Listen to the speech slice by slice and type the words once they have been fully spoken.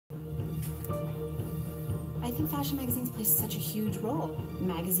think fashion magazines play such a huge role.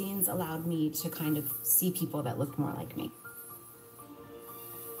 Magazines allowed me to kind of see people that looked more like me.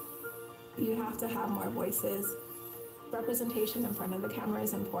 You have to have more voices. Representation in front of the camera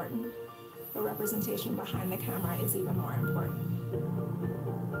is important, but representation behind the camera is even more important.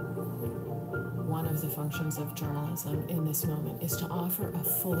 One of the functions of journalism in this moment is to offer a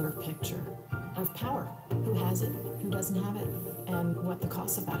fuller picture of power. Who has it, who doesn't have it, and what the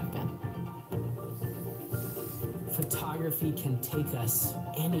costs of that have been. Photography can take us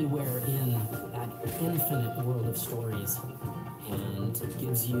anywhere in that infinite world of stories and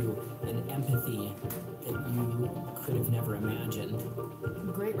gives you an empathy that you could have never imagined.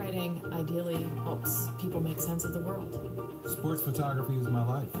 Great writing ideally helps people make sense of the world. Sports photography is my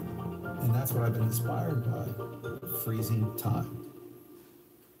life, and that's what I've been inspired by, freezing time.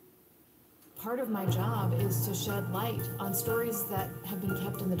 Part of my job is to shed light on stories that have been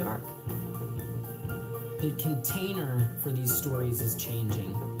kept in the dark. The container for these stories is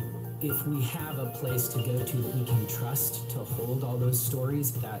changing. If we have a place to go to that we can trust to hold all those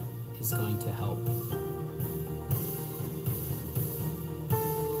stories, that is going to help.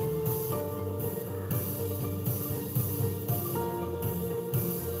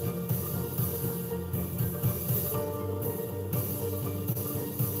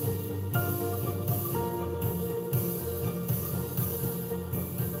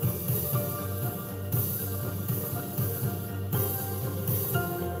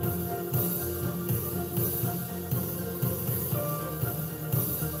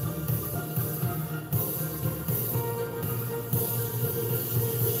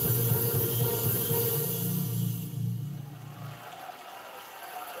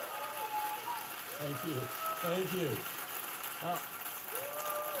 Thank you.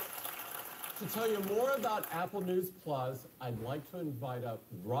 To tell you more about Apple News Plus, I'd like to invite up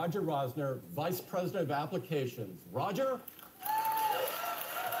Roger Rosner, Vice President of Applications. Roger?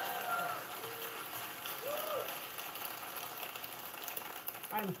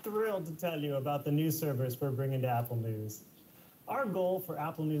 I'm thrilled to tell you about the new service we're bringing to Apple News. Our goal for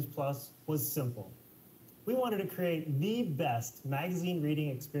Apple News Plus was simple. We wanted to create the best magazine reading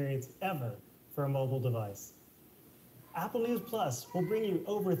experience ever for a mobile device. Apple News Plus will bring you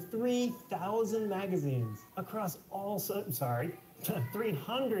over 3,000 magazines across all,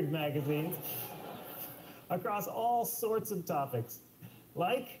 300 magazines across all sorts of topics,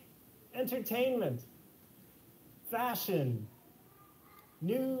 like entertainment, fashion,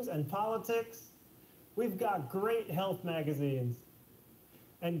 news and politics. We've got great health magazines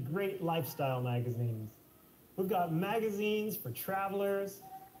and great lifestyle magazines. We've got magazines for travelers,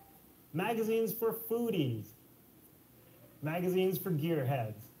 magazines for foodies, magazines for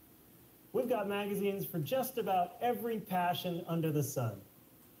gearheads. We've got magazines for just about every passion under the sun.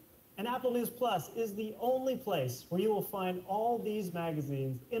 And Apple News Plus is the only place where you will find all these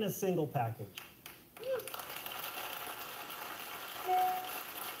magazines in a single package.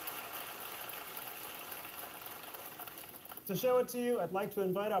 To show it to you, I'd like to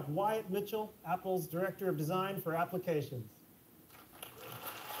invite up Wyatt Mitchell, Apple's Director of Design for Applications.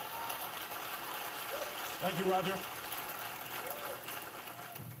 Thank you, Roger.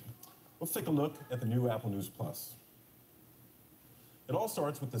 Let's take a look at the new Apple News Plus. It all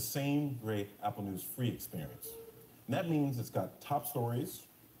starts with the same great Apple News free experience. And that means it's got top stories,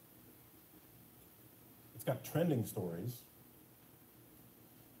 it's got trending stories,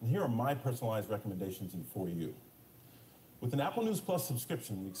 and here are my personalized recommendations for you. With an Apple News Plus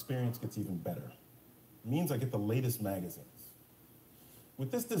subscription, the experience gets even better. It means I get the latest magazines.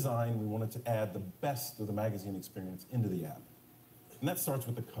 With this design, we wanted to add the best of the magazine experience into the app. And that starts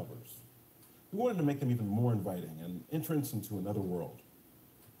with the covers. We wanted to make them even more inviting, an entrance into another world.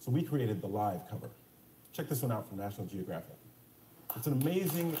 So we created the live cover. Check this one out from National Geographic. It's an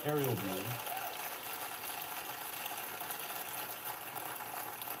amazing aerial view.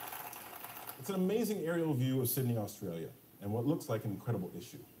 It's an amazing aerial view of Sydney, Australia, and what looks like an incredible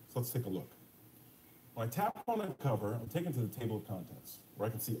issue. So let's take a look. When I tap on the cover, I'm taken to the table of contents, where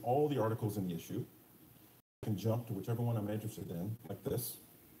I can see all the articles in the issue. I can jump to whichever one I'm interested in, like this.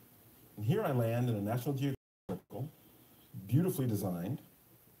 And here I land in a National Geographic article, beautifully designed,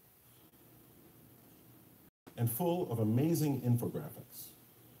 and full of amazing infographics.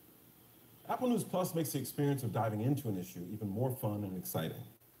 Apple News Plus makes the experience of diving into an issue even more fun and exciting.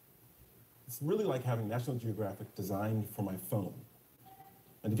 It's really like having National Geographic designed for my phone.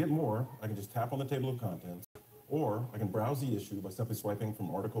 And to get more, I can just tap on the table of contents, or I can browse the issue by simply swiping from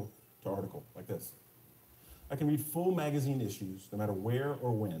article to article, like this. I can read full magazine issues, no matter where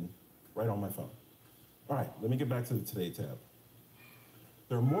or when, right on my phone. All right, let me get back to the Today tab.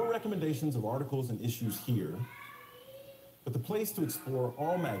 There are more recommendations of articles and issues here, but the place to explore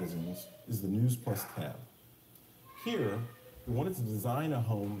all magazines is the News Plus tab. Here, we wanted to design a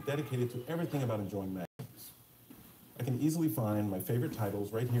home dedicated to everything about enjoying magazines. I can easily find my favorite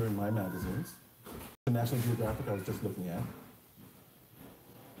titles right here in My Magazines. The National Geographic I was just looking at.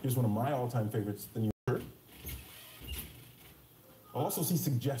 Here's one of my all-time favorites, The New Yorker. I'll also see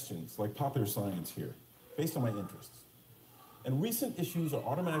suggestions like Popular Science here, based on my interests. And recent issues are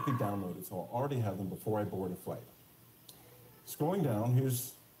automatically downloaded, so I'll already have them before I board a flight. Scrolling down,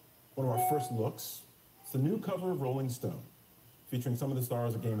 here's one of our first looks. It's the new cover of Rolling Stone, featuring some of the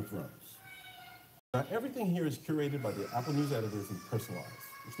stars of Game of Thrones. Now, everything here is curated by the Apple News editors and personalized,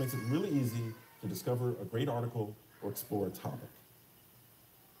 which makes it really easy to discover a great article or explore a topic.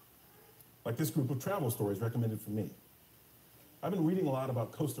 Like this group of travel stories recommended for me. I've been reading a lot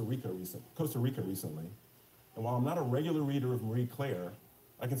about Costa Rica recently, and while I'm not a regular reader of Marie Claire,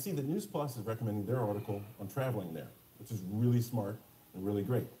 I can see that News Plus is recommending their article on traveling there, which is really smart and really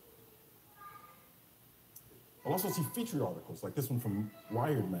great. I'll also see featured articles like this one from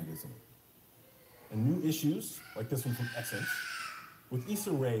Wired magazine, and new issues like this one from Essence with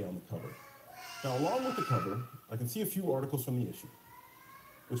Issa Rae on the cover. Now, along with the cover, I can see a few articles from the issue,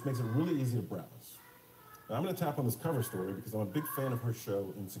 which makes it really easy to browse. Now, I'm going to tap on this cover story because I'm a big fan of her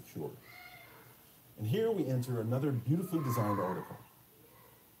show, Insecure. And here we enter another beautifully designed article.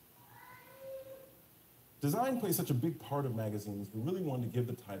 Design plays such a big part of magazines, we really wanted to give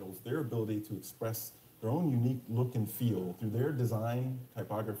the titles their ability to express their own unique look and feel through their design,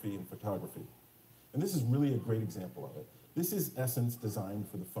 typography, and photography. And this is really a great example of it. This is Essence designed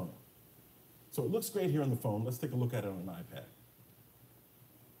for the phone. So it looks great here on the phone. Let's take a look at it on an iPad.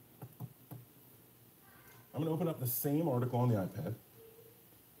 I'm going to open up the same article on the iPad.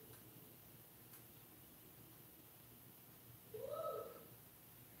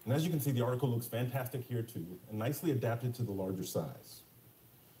 And as you can see, the article looks fantastic here too, and nicely adapted to the larger size.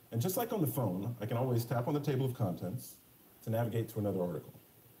 And just like on the phone, I can always tap on the table of contents to navigate to another article.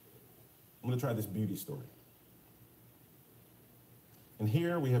 I'm going to try this beauty story. And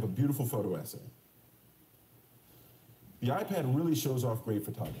here we have a beautiful photo essay. The iPad really shows off great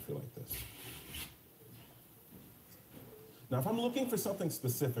photography like this. Now, if I'm looking for something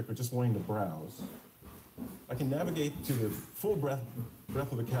specific or just wanting to browse, I can navigate to the full breadth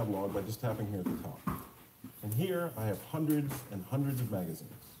of the catalog by just tapping here at the top. And here I have hundreds and hundreds of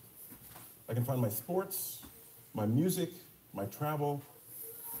magazines. I can find my sports, my music, my travel.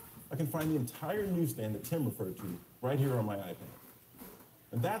 I can find the entire newsstand that Tim referred to right here on my iPad.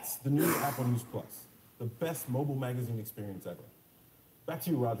 And that's the new Apple News Plus, the best mobile magazine experience ever. Back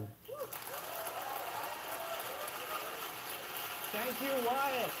to you, Roger. Thank you,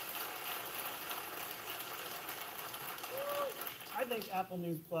 Wyatt. I think Apple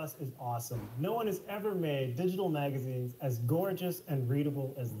News Plus is awesome. No one has ever made digital magazines as gorgeous and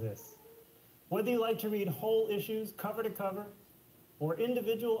readable as this. Whether you like to read whole issues cover to cover or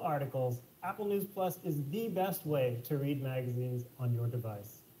individual articles, Apple News Plus is the best way to read magazines on your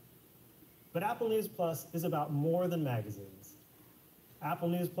device. But Apple News Plus is about more than magazines. Apple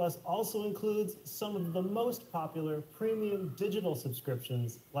News Plus also includes some of the most popular premium digital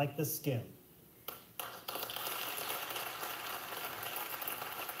subscriptions like the Skim.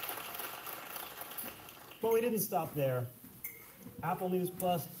 But we didn't stop there. Apple News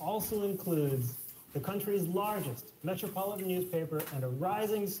Plus also includes the country's largest metropolitan newspaper and a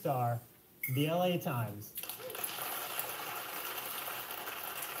rising star, the LA Times.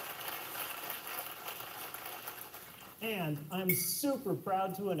 And I'm super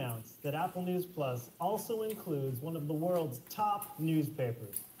proud to announce that Apple News Plus also includes one of the world's top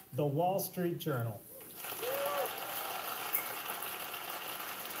newspapers, the Wall Street Journal.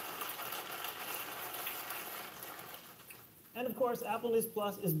 And of course, Apple News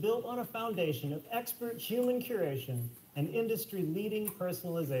Plus is built on a foundation of expert human curation and industry-leading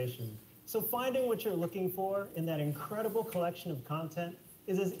personalization. So finding what you're looking for in that incredible collection of content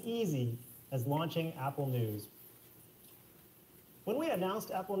is as easy as launching Apple News. When we announced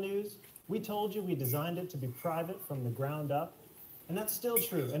Apple News, we told you we designed it to be private from the ground up, and that's still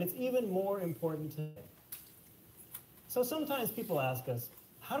true, and it's even more important today. So sometimes people ask us,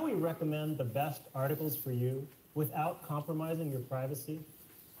 how do we recommend the best articles for you without compromising your privacy?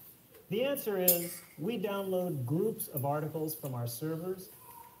 The answer is we download groups of articles from our servers,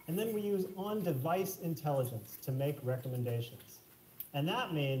 and then we use on-device intelligence to make recommendations. And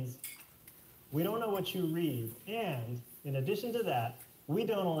that means we don't know what you read, and in addition to that, we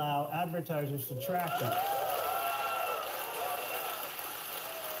don't allow advertisers to track you.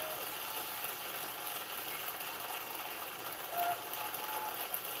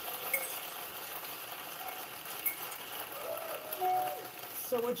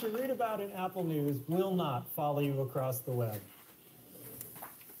 So what you read about in Apple News will not follow you across the web.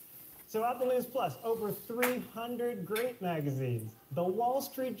 So Apple News Plus, over 300 great magazines, the Wall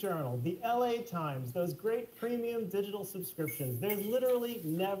Street Journal, the LA Times, those great premium digital subscriptions. There's literally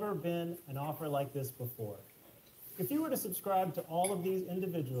never been an offer like this before. If you were to subscribe to all of these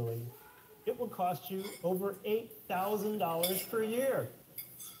individually, it would cost you over $8,000 per year.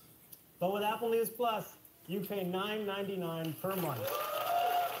 But with Apple News Plus, you pay $9.99 per month.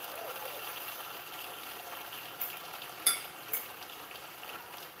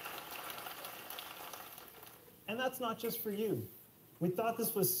 And that's not just for you. We thought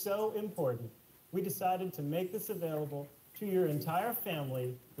this was so important, we decided to make this available to your entire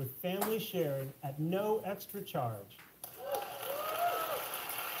family with family sharing at no extra charge.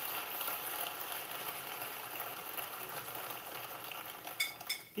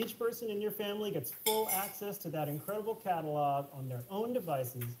 Each person in your family gets full access to that incredible catalog on their own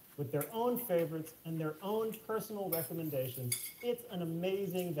devices with their own favorites and their own personal recommendations. It's an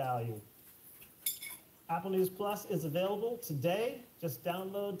amazing value. Apple News Plus is available today. Just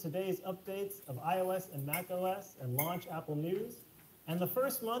download today's updates of iOS and macOS and launch Apple News. And the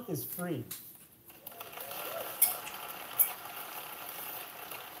first month is free.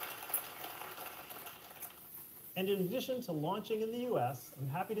 And in addition to launching in the US, I'm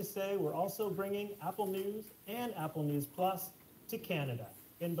happy to say we're also bringing Apple News and Apple News Plus to Canada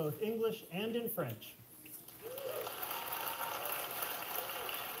in both English and in French.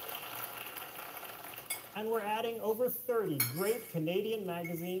 And we're adding over 30 great Canadian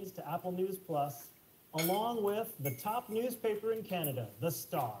magazines to Apple News Plus, along with the top newspaper in Canada, The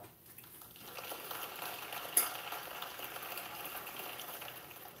Star.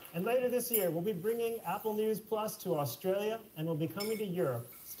 And later this year, we'll be bringing Apple News Plus to Australia, and we'll be coming to Europe,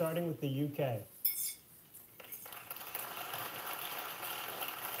 starting with the UK.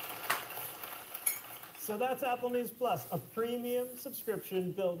 So that's Apple News Plus, a premium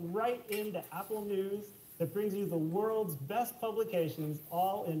subscription built right into Apple News that brings you the world's best publications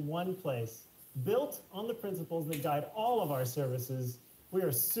all in one place. Built on the principles that guide all of our services. We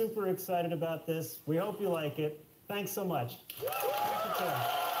are super excited about this. We hope you like it. Thanks so much.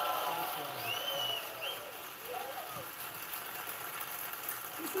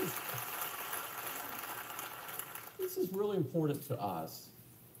 This is really important to us.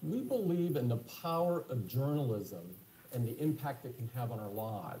 We believe in the power of journalism and the impact it can have on our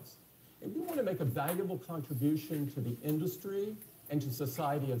lives. And we want to make a valuable contribution to the industry and to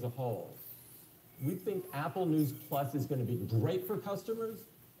society as a whole. We think Apple News Plus is going to be great for customers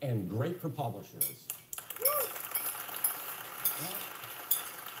and great for publishers.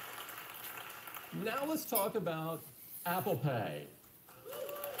 Now let's talk about Apple Pay.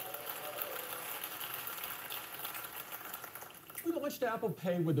 We launched Apple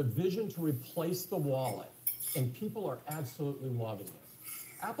Pay with a vision to replace the wallet, and people are absolutely loving it.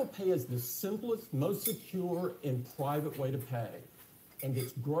 Apple Pay is the simplest, most secure, and private way to pay, and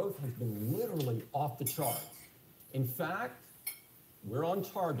its growth has been literally off the charts. In fact, we're on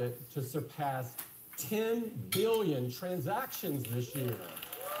target to surpass 10 billion transactions this year.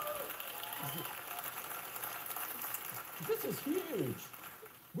 This is huge.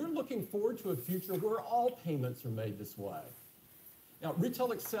 We're looking forward to a future where all payments are made this way. Now,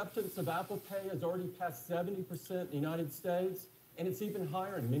 retail acceptance of Apple Pay has already passed 70% in the United States, and it's even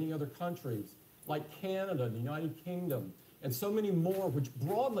higher in many other countries, like Canada, the United Kingdom, and so many more which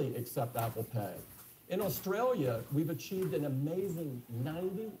broadly accept Apple Pay. In Australia, we've achieved an amazing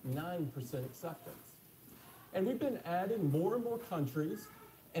 99% acceptance. And we've been adding more and more countries,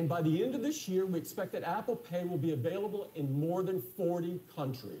 and by the end of this year, we expect that Apple Pay will be available in more than 40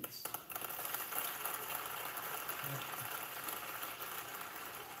 countries.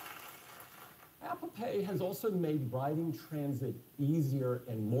 Apple Pay has also made riding transit easier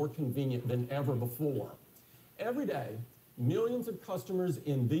and more convenient than ever before. Every day, millions of customers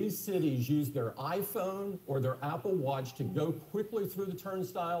in these cities use their iPhone or their Apple Watch to go quickly through the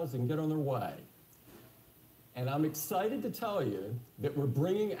turnstiles and get on their way. And I'm excited to tell you that we're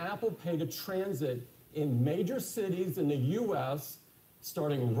bringing Apple Pay to transit in major cities in the U.S.,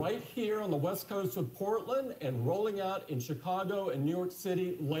 starting right here on the west coast of Portland and rolling out in Chicago and New York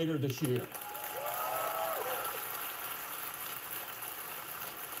City later this year.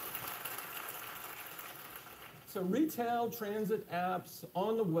 So retail, transit apps,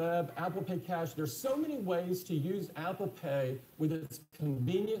 on the web, Apple Pay Cash, there's so many ways to use Apple Pay with its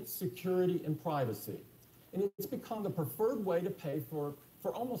convenience, security, and privacy. And it's become the preferred way to pay for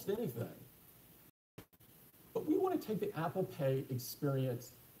almost anything. But we want to take the Apple Pay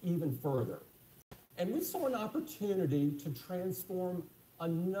experience even further. And we saw an opportunity to transform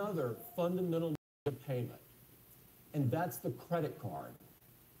another fundamental mode of payment, and that's the credit card.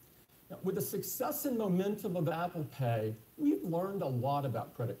 Now, with the success and momentum of Apple Pay, we've learned a lot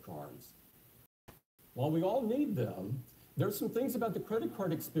about credit cards. While we all need them, there's some things about the credit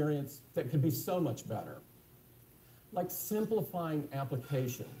card experience that could be so much better, like simplifying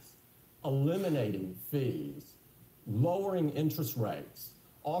applications, eliminating fees, lowering interest rates,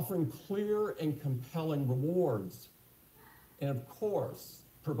 offering clear and compelling rewards, and of course,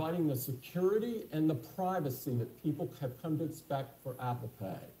 providing the security and the privacy that people have come to expect for Apple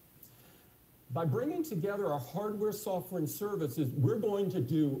Pay. By bringing together our hardware, software, and services, we're going to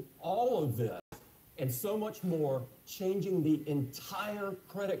do all of this and so much more, changing the entire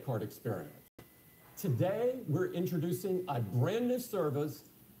credit card experience. Today, we're introducing a brand new service,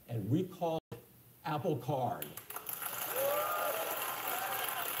 and we call it Apple Card.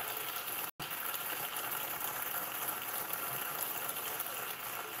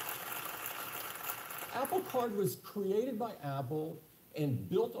 Apple Card was created by Apple and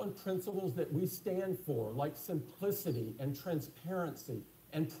built on principles that we stand for, like simplicity and transparency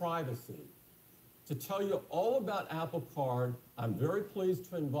and privacy. To tell you all about Apple Card, I'm very pleased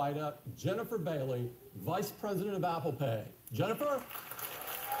to invite up Jennifer Bailey, Vice President of Apple Pay. Jennifer?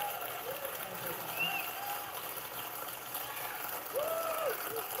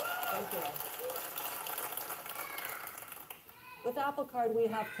 Thank you. With Apple Card, we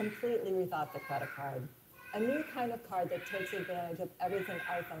have completely rethought the credit card. A new kind of card that takes advantage of everything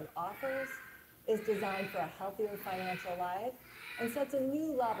iPhone offers, is designed for a healthier financial life, and sets a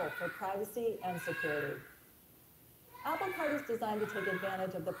new level for privacy and security. Apple Card is designed to take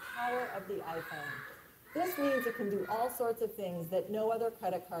advantage of the power of the iPhone. This means it can do all sorts of things that no other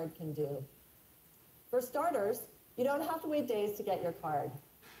credit card can do. For starters, you don't have to wait days to get your card.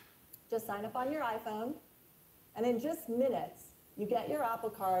 Just sign up on your iPhone, and in just minutes, you get your Apple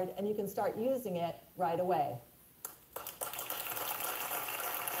Card and you can start using it right away.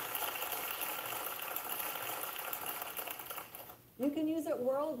 You can use it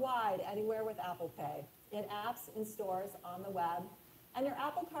worldwide, anywhere with Apple Pay, in apps, in stores, on the web, and your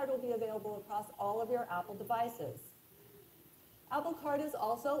Apple Card will be available across all of your Apple devices. Apple Card is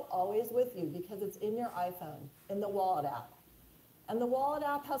also always with you because it's in your iPhone, in the Wallet app. And the Wallet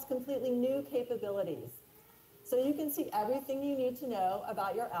app has completely new capabilities. So you can see everything you need to know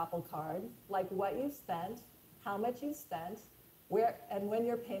about your Apple Card, like what you've spent, how much you've spent, where and when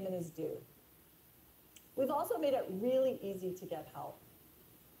your payment is due. We've also made it really easy to get help.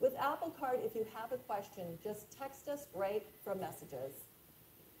 With Apple Card, if you have a question, just text us right from Messages.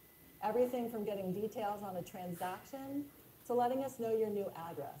 Everything from getting details on a transaction to letting us know your new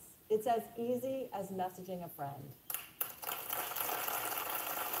address. It's as easy as messaging a friend.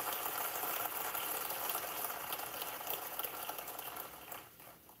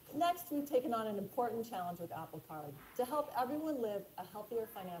 Next, we've taken on an important challenge with Apple Card to help everyone live a healthier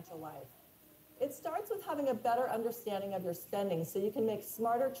financial life. It starts with having a better understanding of your spending so you can make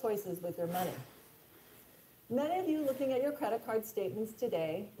smarter choices with your money. Many of you looking at your credit card statements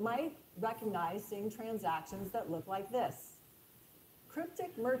today might recognize seeing transactions that look like this.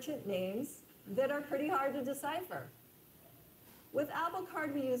 Cryptic merchant names that are pretty hard to decipher. With Apple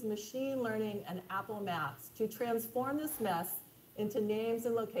Card, we use machine learning and Apple Maps to transform this mess into names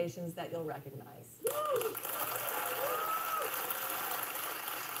and locations that you'll recognize.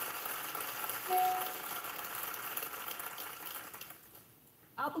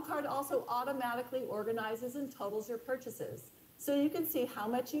 Apple Card also automatically organizes and totals your purchases, so you can see how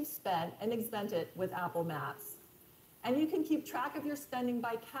much you've spent and expend it with Apple Maps. And you can keep track of your spending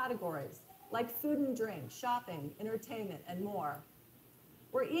by categories, like food and drink, shopping, entertainment, and more,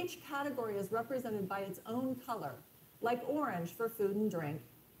 where each category is represented by its own color, like orange for food and drink.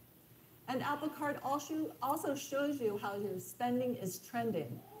 And Apple Card also shows you how your spending is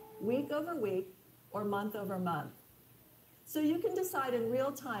trending, week over week or month over month. So you can decide in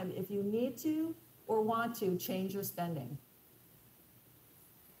real time if you need to or want to change your spending.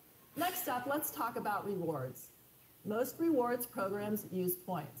 Next up, let's talk about rewards. Most rewards programs use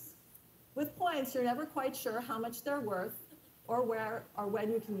points. With points, you're never quite sure how much they're worth or where or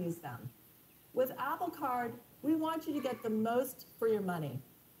when you can use them. With Apple Card, we want you to get the most for your money.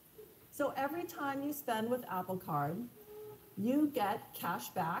 So every time you spend with Apple Card, you get cash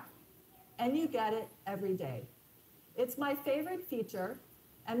back, and you get it every day. It's my favorite feature,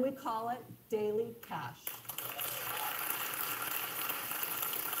 and we call it Daily Cash.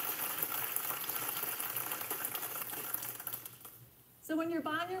 So when you're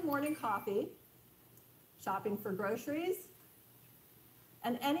buying your morning coffee, shopping for groceries,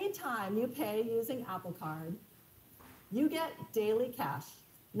 and any time you pay using Apple Card, You get daily cash,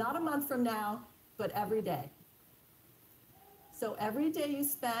 not a month from now, but every day. So every day you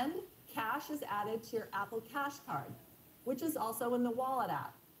spend, cash is added to your Apple Cash card, which is also in the Wallet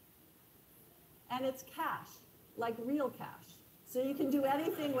app. And it's cash, like real cash. So you can do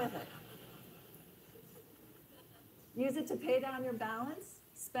anything with it. Use it to pay down your balance,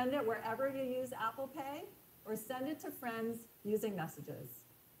 spend it wherever you use Apple Pay, or send it to friends using messages.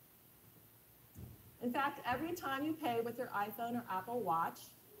 In fact, every time you pay with your iPhone or Apple Watch,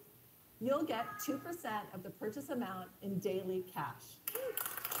 you'll get 2% of the purchase amount in daily cash.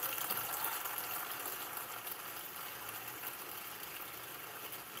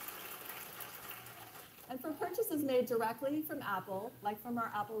 And for purchases made directly from Apple, like from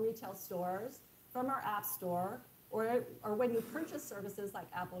our Apple retail stores, from our App Store, or when you purchase services like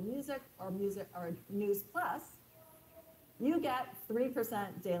Apple Music or News Plus, you get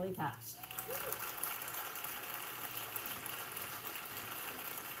 3% daily cash.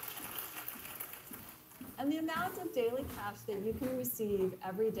 And the amount of daily cash that you can receive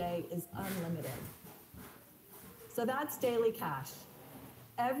every day is unlimited. So that's daily cash.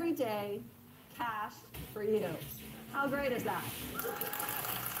 Every day, cash for you. How great is that?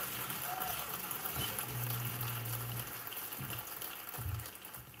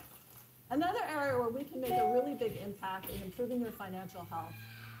 Another area where we can make a really big impact in improving your financial health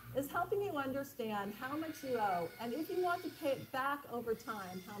is helping you understand how much you owe, and if you want to pay it back over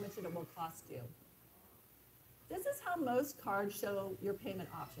time, how much it will cost you. This is how most cards show your payment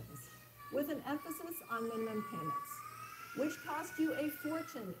options, with an emphasis on minimum payments, which cost you a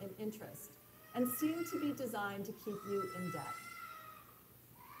fortune in interest and seem to be designed to keep you in debt.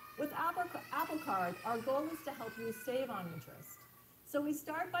 With Apple Card, our goal is to help you save on interest. So we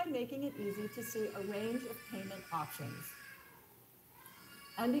start by making it easy to see a range of payment options.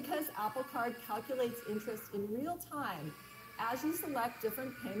 And because Apple Card calculates interest in real time, as you select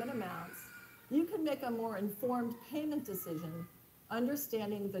different payment amounts, you can make a more informed payment decision,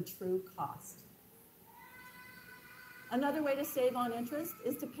 understanding the true cost. Another way to save on interest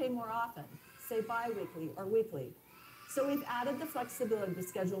is to pay more often, say bi-weekly or weekly. So we've added the flexibility to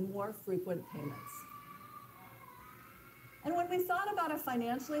schedule more frequent payments. And when we thought about a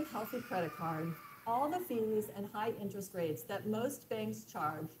financially healthy credit card, all the fees and high interest rates that most banks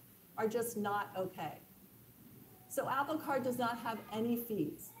charge are just not okay. So Apple Card does not have any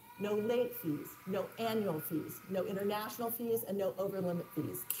fees, no late fees, no annual fees, no international fees, and no over-limit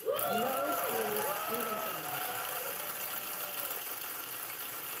fees. No fees even for that.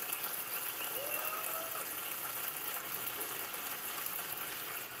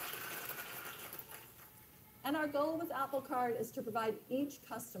 And our goal with Apple Card is to provide each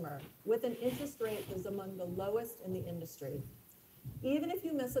customer with an interest rate that is among the lowest in the industry. Even if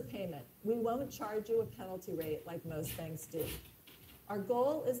you miss a payment, we won't charge you a penalty rate like most banks do. Our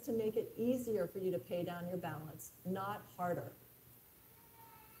goal is to make it easier for you to pay down your balance, not harder.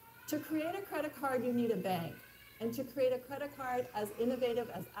 To create a credit card, you need a bank. And to create a credit card as innovative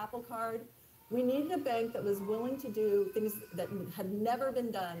as Apple Card, we needed a bank that was willing to do things that had never been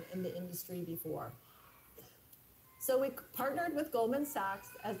done in the industry before. So we partnered with Goldman Sachs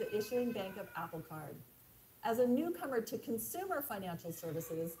as the issuing bank of Apple Card. As a newcomer to consumer financial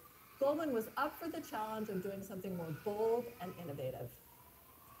services, Goldman was up for the challenge of doing something more bold and innovative.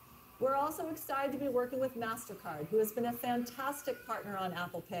 We're also excited to be working with MasterCard, who has been a fantastic partner on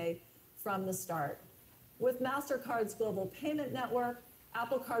Apple Pay from the start. With MasterCard's global payment network,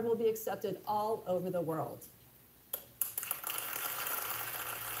 Apple Card will be accepted all over the world.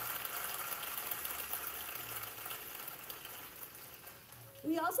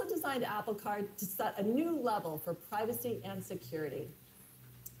 We also designed Apple Card to set a new level for privacy and security.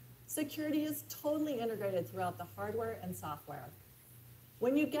 Security is totally integrated throughout the hardware and software.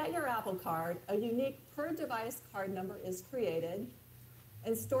 When you get your Apple Card, a unique per-device card number is created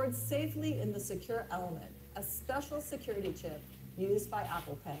and stored safely in the Secure Element, a special security chip used by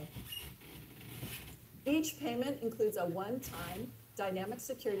Apple Pay. Each payment includes a one-time dynamic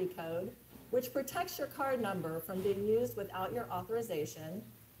security code which protects your card number from being used without your authorization,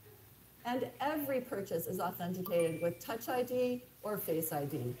 and every purchase is authenticated with Touch ID or Face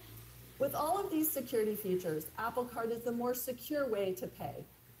ID. With all of these security features, Apple Card is the more secure way to pay.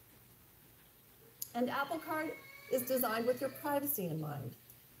 And Apple Card is designed with your privacy in mind.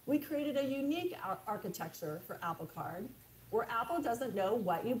 We created a unique architecture for Apple Card, where Apple doesn't know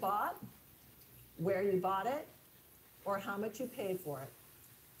what you bought, where you bought it, or how much you paid for it.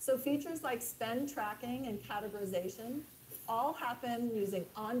 So features like spend tracking and categorization all happen using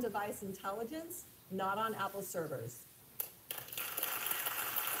on-device intelligence, not on Apple servers.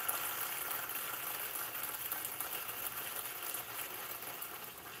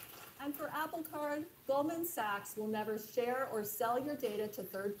 for Apple Card, Goldman Sachs will never share or sell your data to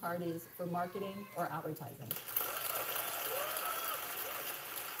third parties for marketing or advertising.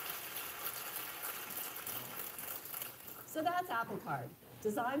 So that's Apple Card,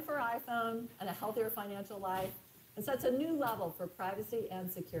 designed for iPhone and a healthier financial life, and sets a new level for privacy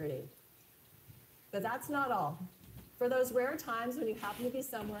and security. But that's not all. For those rare times when you happen to be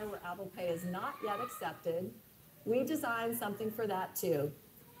somewhere where Apple Pay is not yet accepted, we designed something for that too.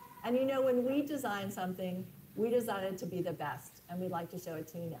 And you know, when we design something, we design it to be the best, and we'd like to show it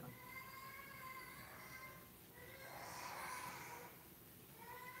to you now.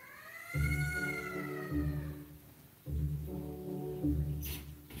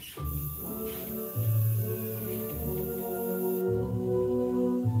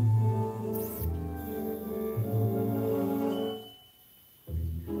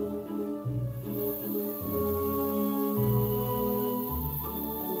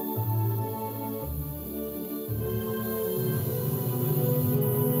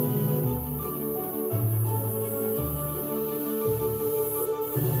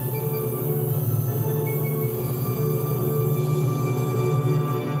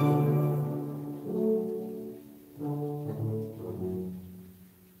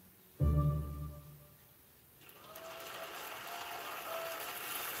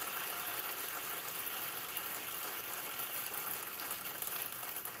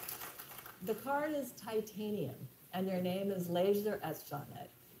 The card is titanium, and your name is laser etched on it.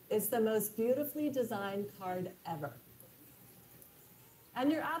 It's the most beautifully designed card ever.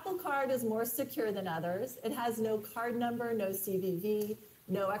 And your Apple Card is more secure than others. It has no card number, no CVV,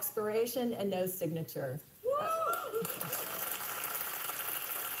 no expiration, and no signature.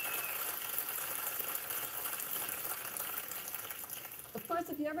 Of course,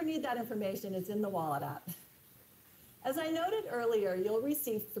 if you ever need that information, it's in the Wallet app. As I noted earlier, you'll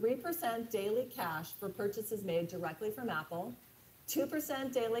receive 3% daily cash for purchases made directly from Apple,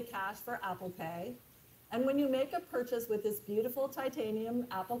 2% daily cash for Apple Pay, and when you make a purchase with this beautiful titanium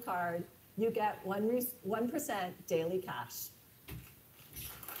Apple Card, you get 1% daily cash.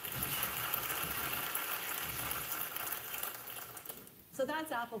 So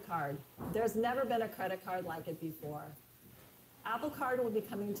that's Apple Card. There's never been a credit card like it before. Apple Card will be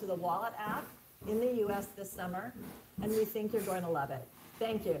coming to the Wallet app in the US this summer, and we think you're going to love it.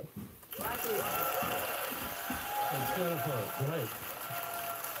 Thank you. Back to you. Thanks, Jennifer. Great.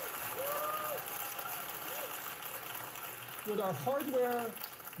 With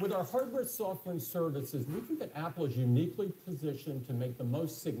our hardware, software, and services, we think that Apple is uniquely positioned to make the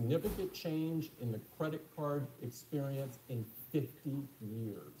most significant change in the credit card experience in 50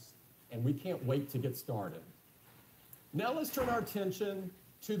 years. And we can't wait to get started. Now let's turn our attention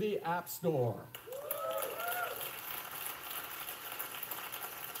to the App Store.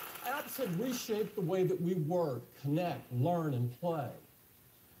 Apps have reshaped the way that we work, connect, learn, and play.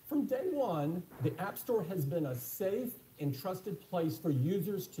 From day one, the App Store has been a safe and trusted place for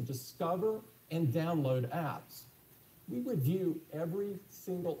users to discover and download apps. We review every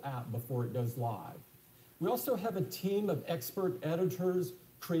single app before it goes live. We also have a team of expert editors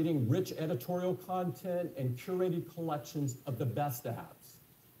creating rich editorial content and curated collections of the best apps.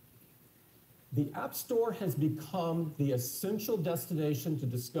 The App Store has become the essential destination to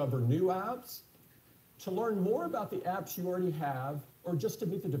discover new apps, to learn more about the apps you already have, or just to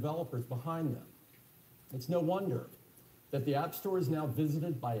meet the developers behind them. It's no wonder that the App Store is now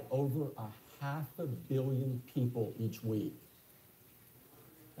visited by over 500 million people each week.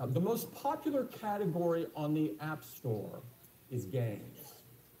 Now, the most popular category on the App Store is games.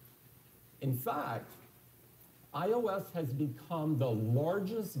 In fact, iOS has become the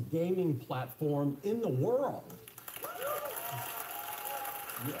largest gaming platform in the world.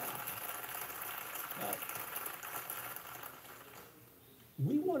 Yeah.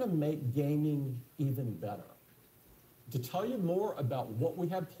 We want to make gaming even better. To tell you more about what we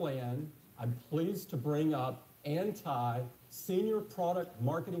have planned, I'm pleased to bring up Ann Tai, Senior Product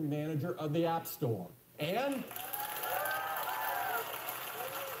Marketing Manager of the App Store. Ann?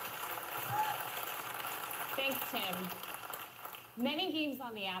 Thanks, Tim. Many games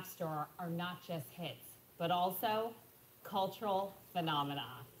on the App Store are not just hits, but also cultural phenomena.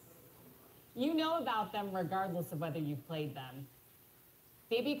 You know about them regardless of whether you've played them.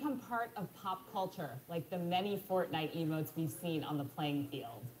 They become part of pop culture, like the many Fortnite emotes we've seen on the playing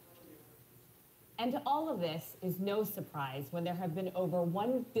field. And all of this is no surprise when there have been over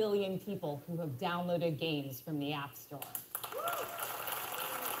 1 billion people who have downloaded games from the App Store.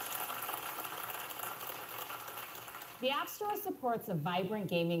 The App Store supports a vibrant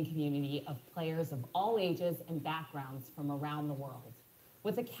gaming community of players of all ages and backgrounds from around the world.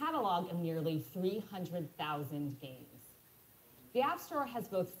 with a catalog of nearly 300,000 games. The App Store has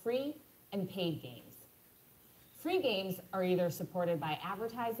both free and paid games. Free games are either supported by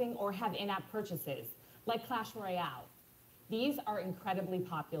advertising or have in-app purchases, like Clash Royale. These are incredibly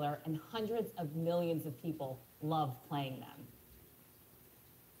popular and hundreds of millions of people love playing them.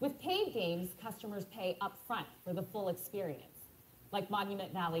 With paid games, customers pay upfront for the full experience, like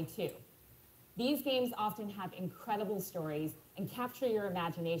Monument Valley 2. These games often have incredible stories and capture your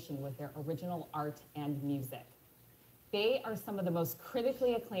imagination with their original art and music. They are some of the most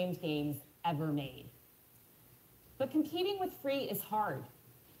critically acclaimed games ever made. But competing with free is hard.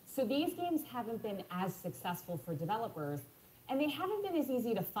 So these games haven't been as successful for developers, and they haven't been as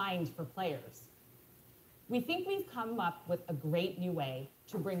easy to find for players. We think we've come up with a great new way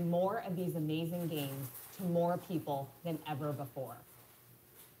to bring more of these amazing games to more people than ever before.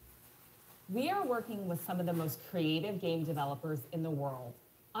 We are working with some of the most creative game developers in the world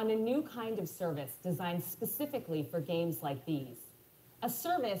on a new kind of service designed specifically for games like these. A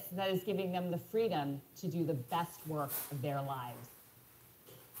service that is giving them the freedom to do the best work of their lives.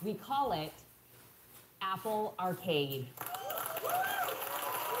 We call it Apple Arcade.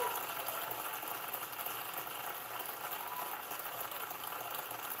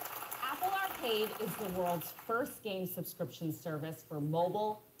 Apple Arcade is the world's first game subscription service for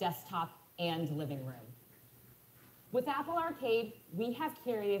mobile, desktop, and living room. With Apple Arcade, we have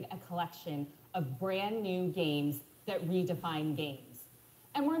curated a collection of brand new games that redefine games.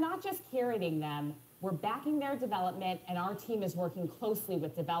 And we're not just curating them, we're backing their development, and our team is working closely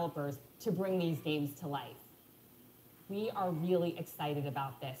with developers to bring these games to life. We are really excited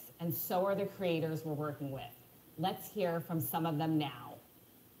about this, and so are the creators we're working with. Let's hear from some of them now.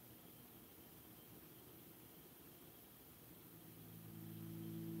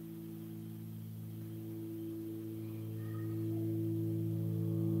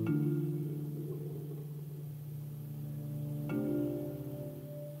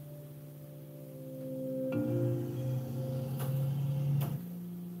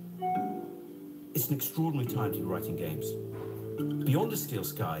 It's an extraordinary time to be writing games. Beyond the Steel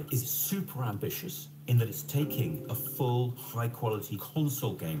Sky is super ambitious in that it's taking a full, high-quality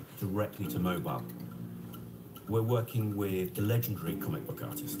console game directly to mobile. We're working with the legendary comic book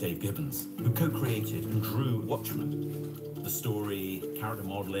artist, Dave Gibbons, who co-created and drew Watchmen. The story, character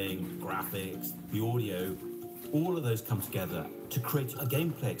modeling, graphics, the audio, all of those come together to create a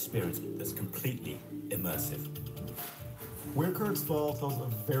gameplay experience that's completely immersive. Where Cards Fall tells a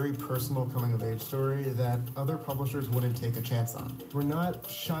very personal coming-of-age story that other publishers wouldn't take a chance on. We're not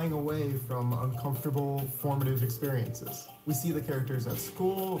shying away from uncomfortable, formative experiences. We see the characters at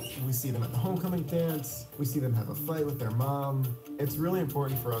school, we see them at the homecoming dance, we see them have a fight with their mom. It's really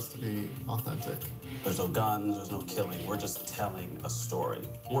important for us to be authentic. There's no guns, there's no killing, we're just telling a story.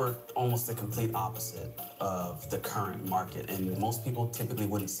 We're almost the complete opposite of the current market, and most people typically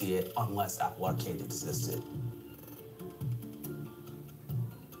wouldn't see it unless Apple Arcade existed.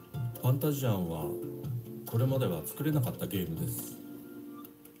 ファンタジアンはこれまでは作れなかったゲームです。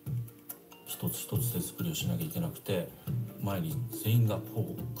一つ一つ手作りをしなきゃいけなくて、前に全員がほ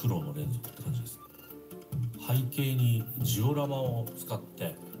ぼ苦労の連続って感じです。背景にジオラマを使っ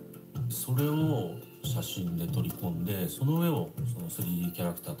てそれを写真で取り込んで、その上をその 3D キャ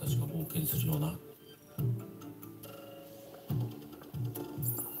ラクターたちが冒険するような、や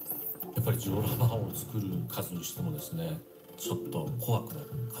っぱりジオラマを作る数にしてもですね、ちょっと怖くなる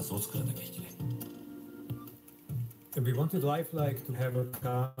数を作らなきゃいけない。We wanted Lifelike to have a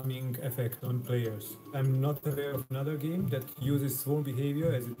calming effect on players. I'm not aware of another game that uses swarm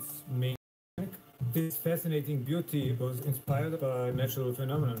behavior as its main mechanic. This fascinating beauty was inspired by a natural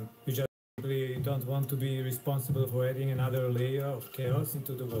phenomenon. We just simply don't want to be responsible for adding another layer of chaos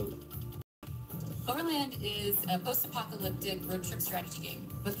into the world. Overland is a post-apocalyptic road trip strategy game.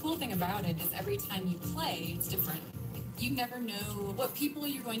 The cool thing about it is every time you play, it's different. You never know what people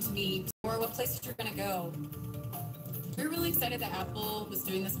you're going to meet or what places you're going to go. We're really excited that Apple was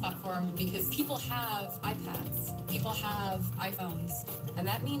doing this platform because people have iPads, people have iPhones, and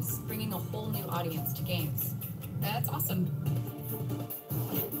that means bringing a whole new audience to games. That's awesome.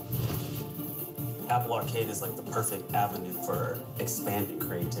 Apple Arcade is like the perfect avenue for expanding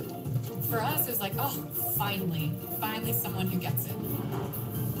creativity. For us, it was like, oh, finally someone who gets it.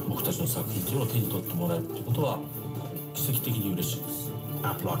 僕たちの作品を手に取ってもらえるってことは奇跡的に嬉しいです。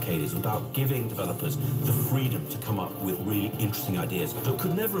Apple Arcade is about giving developers the freedom to come up with really interesting ideas that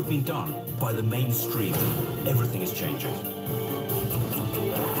could never have been done by the mainstream. Everything is changing.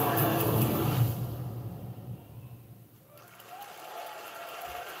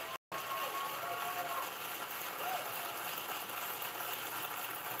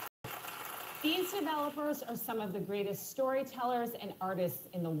 These developers are some of the greatest storytellers and artists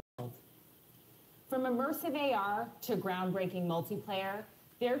in the world. From immersive AR to groundbreaking multiplayer,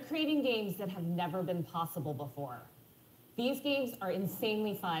 they're creating games that have never been possible before. These games are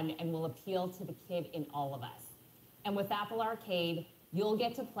insanely fun and will appeal to the kid in all of us. And with Apple Arcade, you'll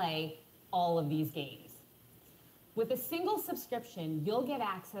get to play all of these games. With a single subscription, you'll get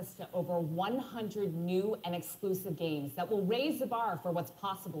access to over 100 new and exclusive games that will raise the bar for what's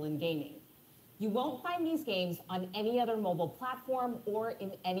possible in gaming. You won't find these games on any other mobile platform or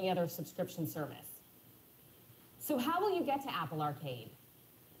in any other subscription service. So how will you get to Apple Arcade?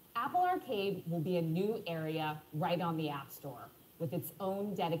 Apple Arcade will be a new area right on the App Store with its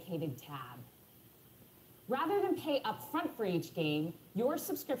own dedicated tab. Rather than pay upfront for each game, your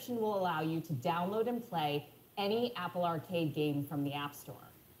subscription will allow you to download and play any Apple Arcade game from the App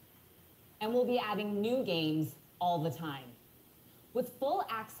Store. And we'll be adding new games all the time. With full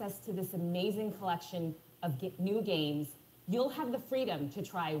access to this amazing collection of new games, you'll have the freedom to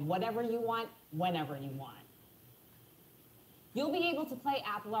try whatever you want, whenever you want. You'll be able to play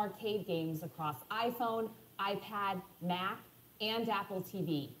Apple Arcade games across iPhone, iPad, Mac, and Apple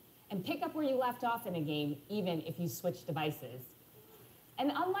TV, and pick up where you left off in a game, even if you switch devices.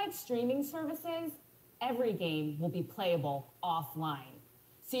 And unlike streaming services, every game will be playable offline,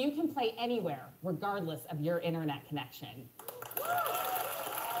 so you can play anywhere, regardless of your internet connection.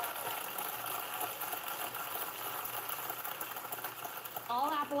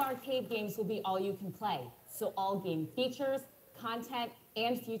 All Apple Arcade games will be all you can play, so all game features, content,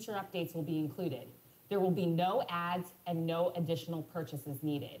 and future updates will be included. There will be no ads and no additional purchases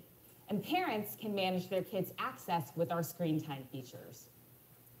needed. And parents can manage their kids' access with our screen time features.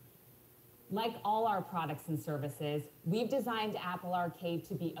 Like all our products and services, we've designed Apple Arcade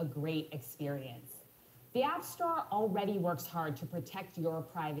to be a great experience. The App Store already works hard to protect your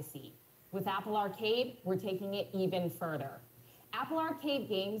privacy. With Apple Arcade, we're taking it even further. Apple Arcade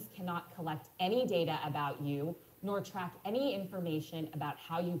games cannot collect any data about you, nor track any information about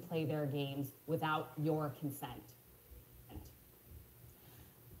how you play their games without your consent.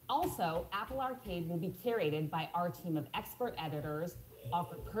 Also, Apple Arcade will be curated by our team of expert editors,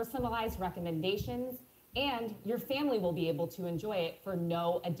 offer personalized recommendations, and your family will be able to enjoy it for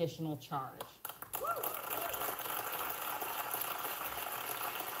no additional charge.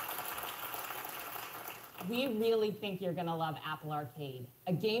 We really think you're gonna love Apple Arcade,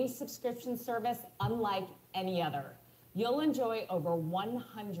 a game subscription service unlike any other. You'll enjoy over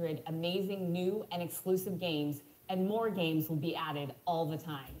 100 amazing new and exclusive games, and more games will be added all the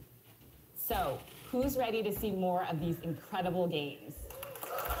time. So, who's ready to see more of these incredible games?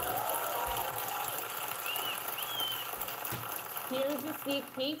 Here's a sneak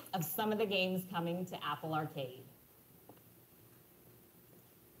peek of some of the games coming to Apple Arcade.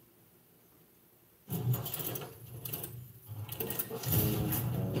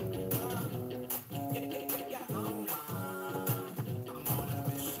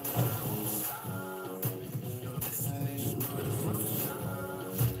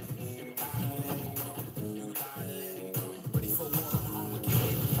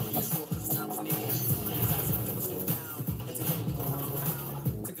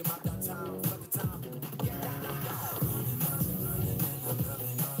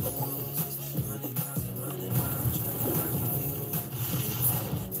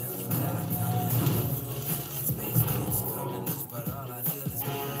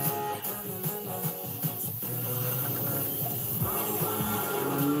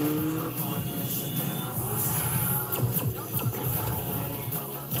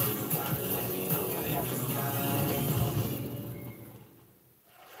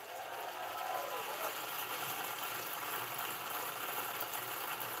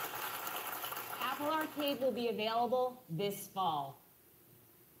 Apple Arcade will be available this fall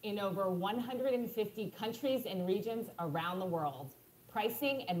in over 150 countries and regions around the world.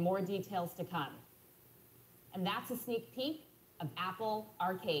 Pricing and more details to come. And that's a sneak peek of Apple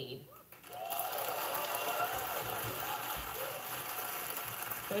Arcade.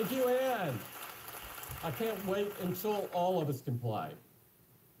 Thank you, Ann. I can't wait until all of us can play.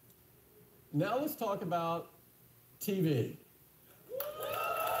 Now let's talk about TV.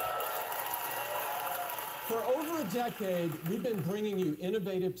 For over a decade, we've been bringing you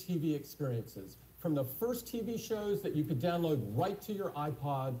innovative TV experiences, from the first TV shows that you could download right to your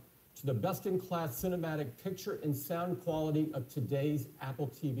iPod to the best-in-class cinematic picture and sound quality of today's Apple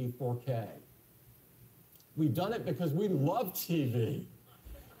TV 4K. We've done it because we love TV.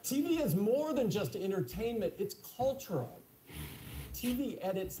 TV is more than just entertainment, it's cultural. TV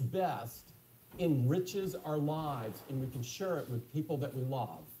at its best enriches our lives, and we can share it with people that we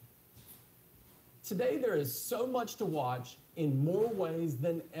love. Today, there is so much to watch in more ways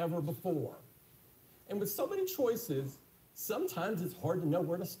than ever before. And with so many choices, sometimes it's hard to know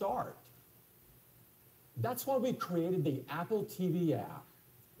where to start. That's why we created the Apple TV app.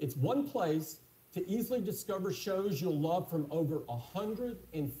 It's one place to easily discover shows you'll love from over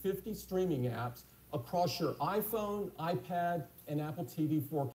 150 streaming apps across your iPhone, iPad, and Apple TV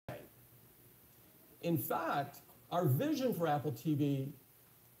 4K. In fact, our vision for Apple TV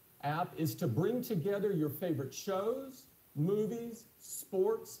app is to bring together your favorite shows, movies,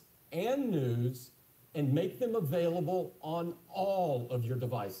 sports, and news and make them available on all of your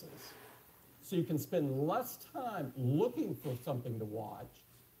devices. So you can spend less time looking for something to watch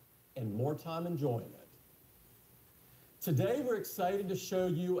and more time enjoying it. Today, we're excited to show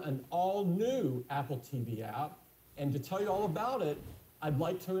you an all-new Apple TV app. And to tell you all about it, I'd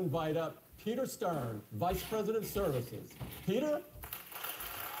like to invite up Peter Stern, Vice President Services. Peter?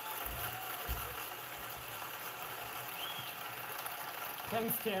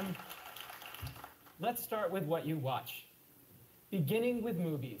 Thanks, Tim. Let's start with what you watch. Beginning with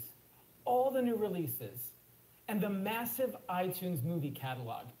movies, all the new releases, and the massive iTunes movie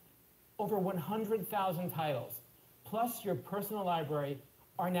catalog. Over 100,000 titles, plus your personal library,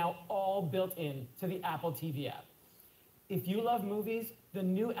 are now all built in to the Apple TV app. If you love movies, the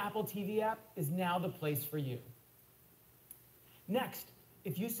new Apple TV app is now the place for you. Next,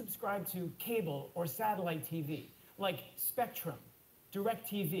 if you subscribe to cable or satellite TV, like Spectrum,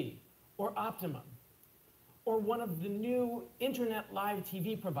 DirecTV, or Optimum, or one of the new internet live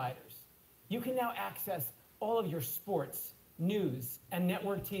TV providers, you can now access all of your sports, news, and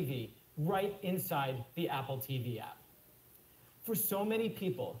network TV right inside the Apple TV app. For so many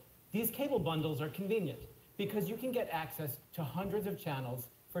people, these cable bundles are convenient because you can get access to hundreds of channels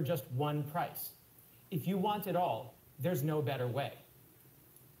for just one price. If you want it all, there's no better way.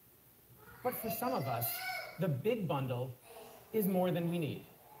 But for some of us, the big bundle is more than we need.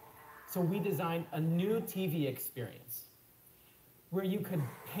 So we designed a new TV experience where you could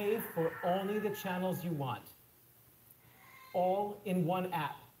pay for only the channels you want, all in one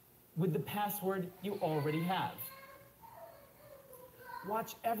app with the password you already have.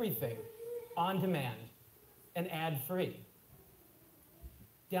 Watch everything on demand and ad-free.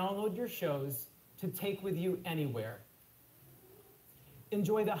 Download your shows to take with you anywhere.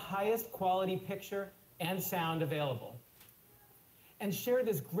 Enjoy the highest quality picture and sound available. And share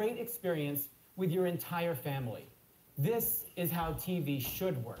this great experience with your entire family. This is how TV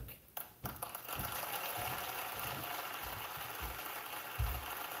should work.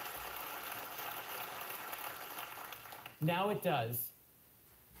 Now it does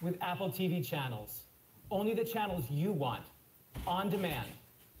with Apple TV channels. Only the channels you want, on demand,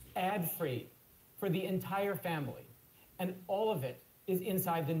 ad-free, for the entire family. And all of it is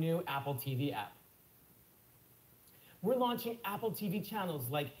inside the new Apple TV app. We're launching Apple TV channels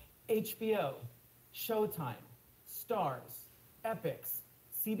like HBO, Showtime, Starz, Epix,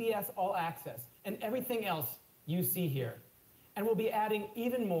 CBS All Access, and everything else you see here. And we'll be adding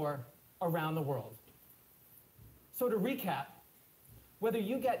even more around the world. So to recap, whether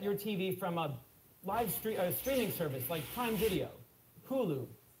you get your TV from a live streaming service like Prime Video, Hulu,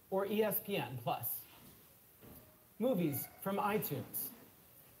 or ESPN+, movies from iTunes,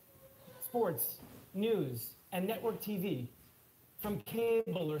 sports, news, and network TV from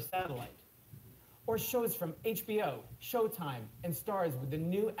cable or satellite, or shows from HBO, Showtime, and Starz with the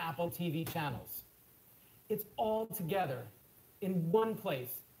new Apple TV channels. It's all together in one place,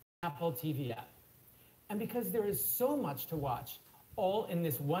 Apple TV app. And because there is so much to watch, all in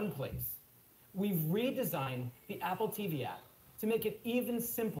this one place, we've redesigned the Apple TV app to make it even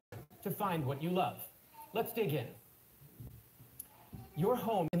simpler to find what you love. Let's dig in. Your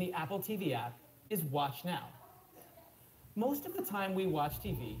home in the Apple TV app is Watch Now. Most of the time we watch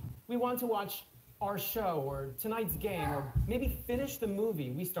TV, we want to watch our show or tonight's game or maybe finish the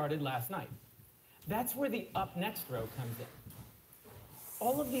movie we started last night. That's where the Up Next row comes in.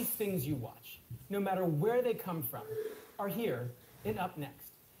 All of these things you watch, no matter where they come from, are here in Up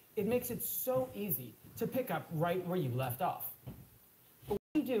Next. It makes it so easy to pick up right where you left off. But what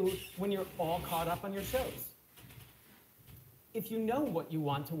do you do when you're all caught up on your shows? If you know what you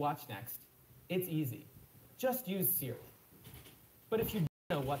want to watch next, it's easy. Just use Siri. But if you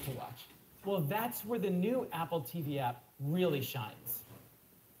don't know what to watch, well, that's where the new Apple TV app really shines.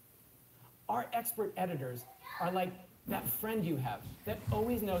 Our expert editors are like that friend you have that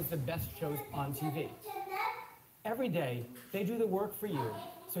always knows the best shows on TV. Every day, they do the work for you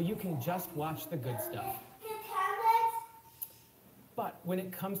so you can just watch the good stuff. But when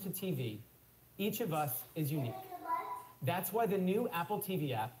it comes to TV, each of us is unique. That's why the new Apple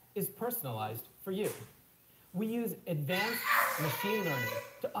TV app is personalized for you. We use advanced machine learning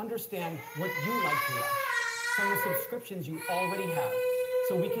to understand what you like to watch from the subscriptions you already have,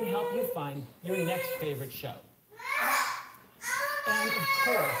 so we can help you find your next favorite show. And of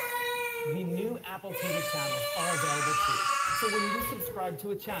course, the new Apple TV channels are available too. So when you subscribe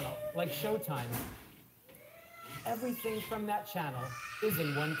to a channel like Showtime, everything from that channel is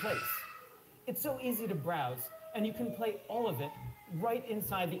in one place. It's so easy to browse, and you can play all of it right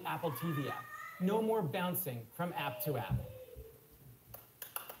inside the Apple TV app. No more bouncing from app to app.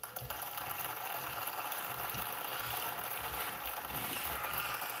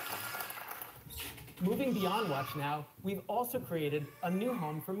 Moving beyond Watch Now, we've also created a new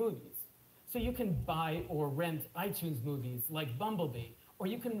home for movies. So you can buy or rent iTunes movies like Bumblebee, or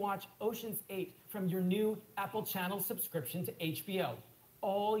you can watch Ocean's 8 from your new Apple Channel subscription to HBO.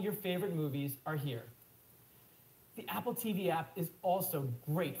 All your favorite movies are here. The Apple TV app is also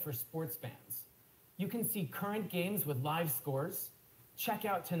great for sports fans. You can see current games with live scores, check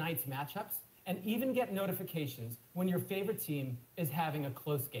out tonight's matchups, and even get notifications when your favorite team is having a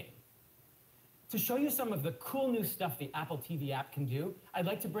close game. To show you some of the cool new stuff the Apple TV app can do, I'd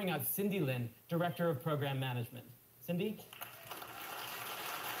like to bring out Cindy Lin, Director of Program Management. Cindy?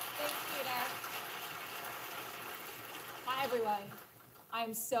 Thanks, Peter. Hi, everyone.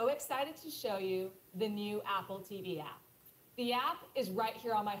 I'm so excited to show you the new Apple TV app. The app is right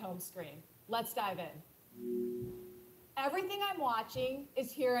here on my home screen. Let's dive in. Everything I'm watching is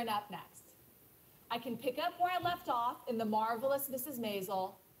here and up next. I can pick up where I left off in The Marvelous Mrs.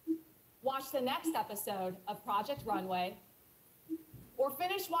 Maisel, watch the next episode of Project Runway, or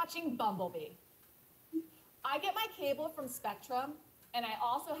finish watching Bumblebee. I get my cable from Spectrum, and I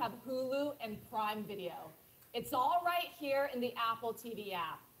also have Hulu and Prime Video. It's all right here in the Apple TV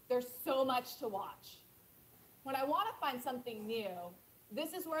app. There's so much to watch. When I want to find something new,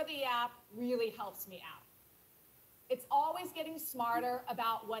 this is where the app really helps me out. It's always getting smarter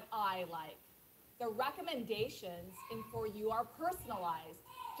about what I like. The recommendations in For You are personalized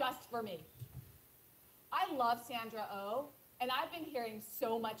just for me. I love Sandra Oh, and I've been hearing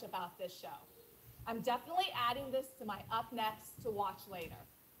so much about this show. I'm definitely adding this to my up next to watch later.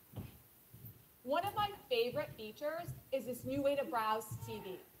 One of my favorite features is this new way to browse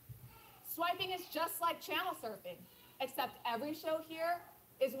TV. Swiping is just like channel surfing, except every show here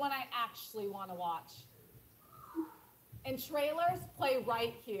is one I actually want to watch. And trailers play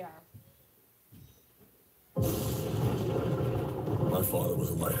right here. My father was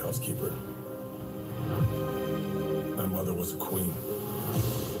a lighthouse keeper. My mother was a queen.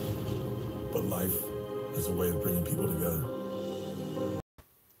 But life is a way of bringing people together.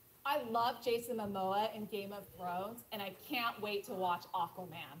 I love Jason Momoa in Game of Thrones, and I can't wait to watch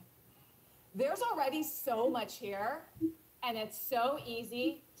Aquaman. There's already so much here, and it's so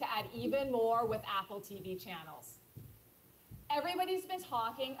easy to add even more with Apple TV channels. Everybody's been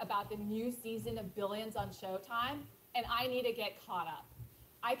talking about the new season of Billions on Showtime, and I need to get caught up.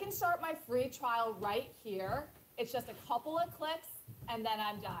 I can start my free trial right here. It's just a couple of clicks, and then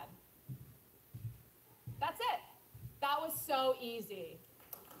I'm done. That's it. That was so easy.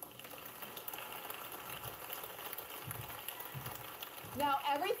 Now,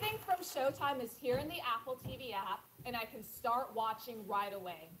 everything from Showtime is here in the Apple TV app, and I can start watching right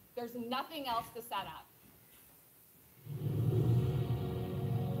away. There's nothing else to set up.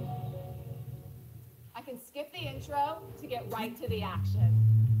 I can skip the intro to get right to the action.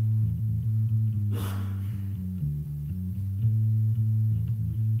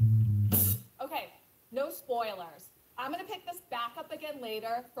 Okay, no spoilers. I'm gonna pick this back up again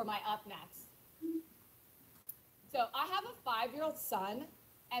later for my up next. So I have a 5-year-old son,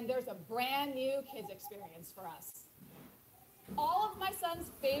 and there's a brand new kids experience for us. All of my son's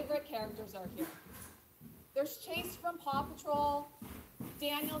favorite characters are here. There's Chase from Paw Patrol,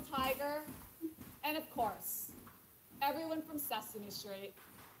 Daniel Tiger, and of course, everyone from Sesame Street.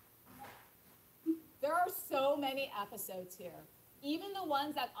 There are so many episodes here, even the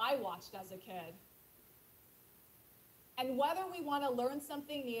ones that I watched as a kid. And whether we want to learn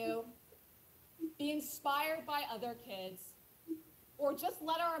something new, be inspired by other kids, or just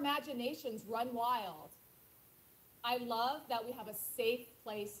let our imaginations run wild, I love that we have a safe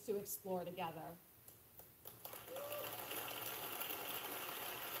place to explore together.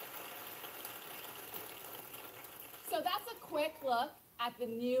 So that's a quick look at the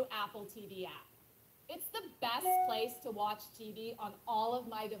new Apple TV app. It's the best place to watch TV on all of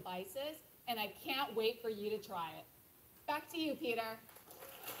my devices, and I can't wait for you to try it. Back to you, Peter.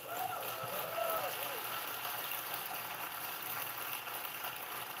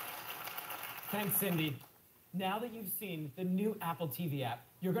 Thanks, Cindy. Now that you've seen the new Apple TV app,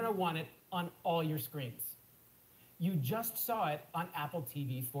 you're going to want it on all your screens. You just saw it on Apple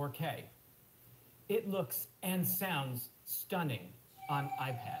TV 4K. It looks and sounds stunning on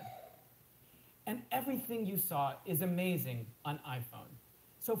iPad. And everything you saw is amazing on iPhone.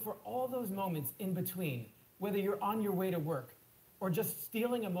 So for all those moments in between, whether you're on your way to work or just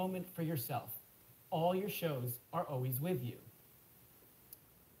stealing a moment for yourself, all your shows are always with you.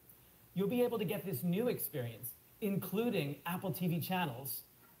 You'll be able to get this new experience, including Apple TV channels,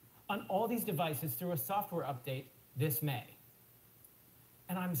 on all these devices through a software update this May.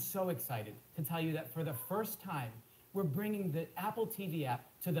 And I'm so excited to tell you that for the first time, we're bringing the Apple TV app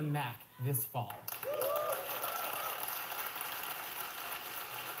to the Mac this fall.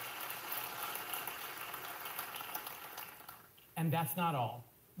 And that's not all.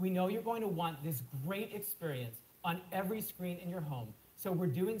 We know you're going to want this great experience on every screen in your home, so we're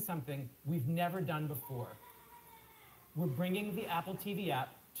doing something we've never done before. We're bringing the Apple TV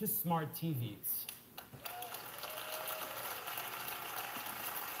app to smart TVs.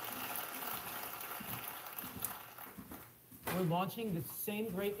 We're launching the same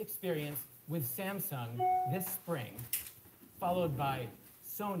great experience with Samsung this spring, followed by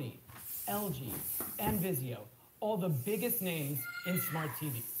Sony, LG, and Vizio, all the biggest names in smart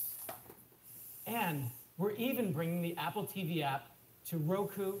TVs. And we're even bringing the Apple TV app to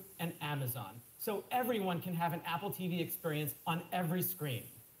Roku and Amazon, so everyone can have an Apple TV experience on every screen.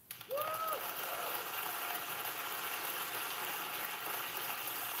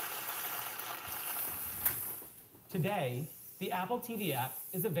 Today, the Apple TV app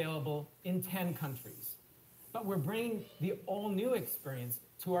is available in 10 countries, but we're bringing the all-new experience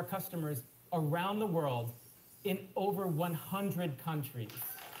to our customers around the world in over 100 countries.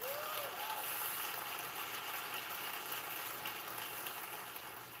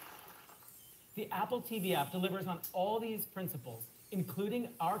 The Apple TV app delivers on all these principles, including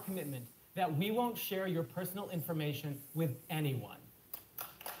our commitment that we won't share your personal information with anyone.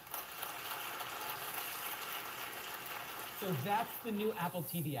 So that's the new Apple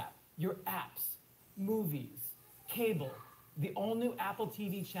TV app. Your apps, movies, cable, the all-new Apple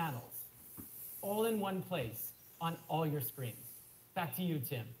TV channels, all in one place on all your screens. Back to you,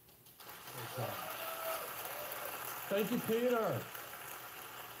 Tim. Thank you, Peter.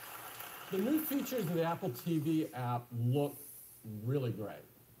 The new features of the Apple TV app look really great.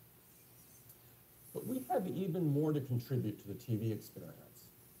 But we have even more to contribute to the TV experience.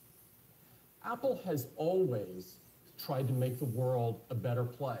 Apple has always tried to make the world a better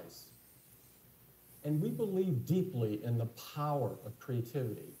place. And we believe deeply in the power of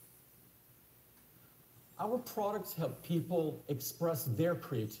creativity. Our products help people express their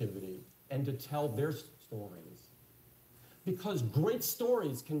creativity and to tell their stories. Because great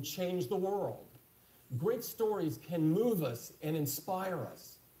stories can change the world. Great stories can move us and inspire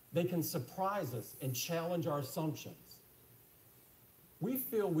us. They can surprise us and challenge our assumptions. We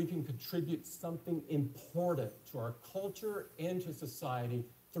feel we can contribute something important to our culture and to society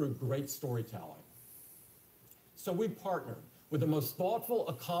through great storytelling. So we partnered with the most thoughtful,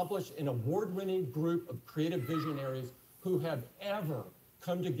 accomplished, and award-winning group of creative visionaries who have ever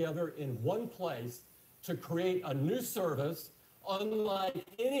come together in one place to create a new service unlike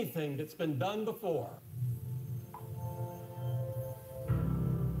anything that's been done before.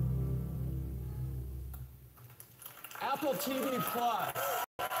 Apple TV Plus.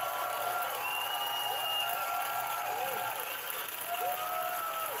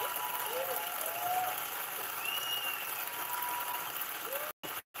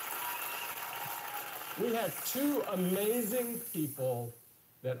 We have two amazing people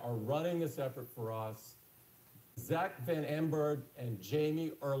that are running this effort for us, Zach Van Amberg and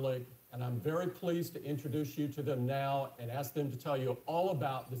Jamie Ehrlich, and I'm very pleased to introduce you to them now and ask them to tell you all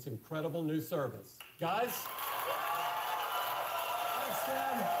about this incredible new service. Guys? Thanks,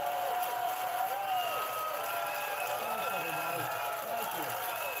 Tim. Thanks, everybody.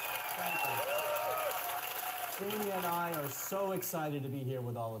 Thank you. Jamie and I are so excited to be here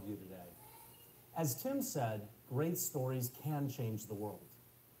with all of you today. As Tim said, great stories can change the world.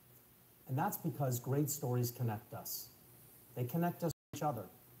 And that's because great stories connect us. They connect us to each other.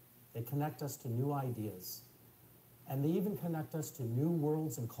 They connect us to new ideas. And they even connect us to new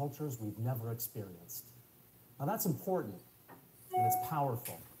worlds and cultures we've never experienced. Now that's important, and it's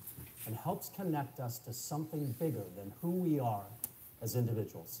powerful, and helps connect us to something bigger than who we are as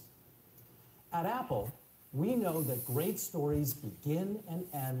individuals. At Apple, we know that great stories begin and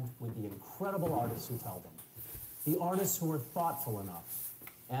end with the incredible artists who tell them. The artists who are thoughtful enough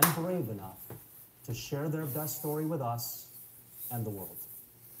and brave enough to share their best story with us and the world.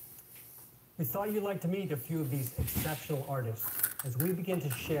 We thought you'd like to meet a few of these exceptional artists as we begin to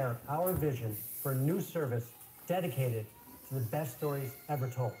share our vision for a new service dedicated to the best stories ever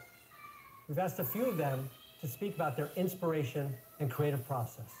told. We've asked a few of them to speak about their inspiration and creative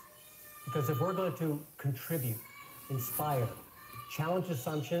process. Because if we're going to contribute, inspire, challenge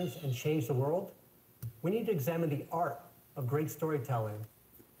assumptions, and change the world, we need to examine the art of great storytelling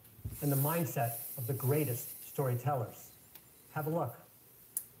and the mindset of the greatest storytellers. Have a look.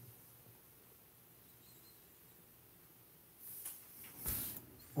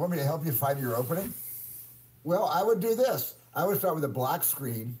 Want me to help you find your opening? Well, I would do this. I would start with a black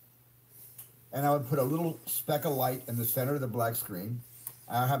screen, and I would put a little speck of light in the center of the black screen.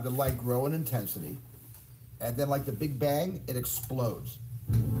 I have the light grow in intensity, and then like the Big Bang, it explodes.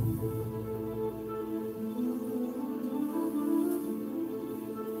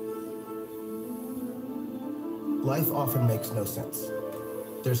 Life often makes no sense.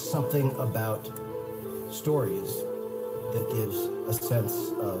 There's something about stories that gives a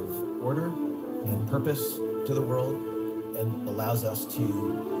sense of order and purpose to the world and allows us to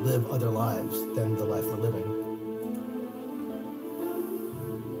live other lives than the life we're living.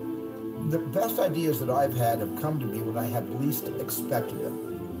 The best ideas that I've had have come to me when I have least expected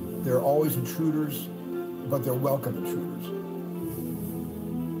them. They're always intruders, but they're welcome intruders.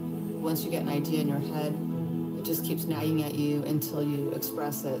 Once you get an idea in your head, it just keeps nagging at you until you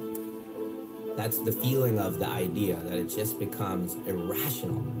express it. That's the feeling of the idea, that it just becomes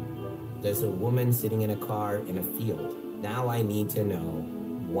irrational. There's a woman sitting in a car in a field. Now I need to know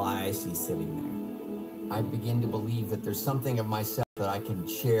why she's sitting there. I begin to believe that there's something of myself that I can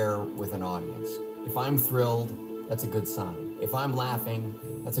share with an audience. If I'm thrilled, that's a good sign. If I'm laughing,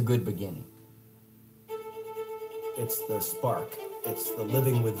 that's a good beginning. It's the spark. It's the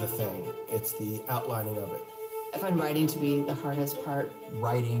living with the thing. It's the outlining of it. I find writing to be the hardest part.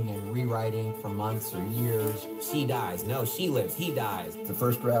 Writing and rewriting for months or years. She dies. No, she lives. He dies. The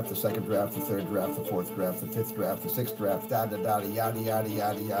first draft, the second draft, the third draft, the fourth draft, the fifth draft, the sixth draft, yada, yada, yada, yada,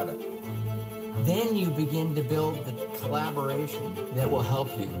 yada, yada. Then you begin to build the collaboration that will help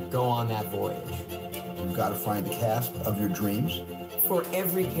you go on that voyage. You've got to find the cast of your dreams. For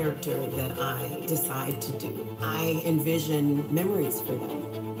every character that I decide to do, I envision memories for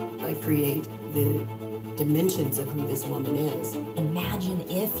them. I create the dimensions of who this woman is. Imagine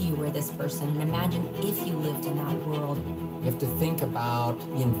if you were this person, and imagine if you lived in that world. You have to think about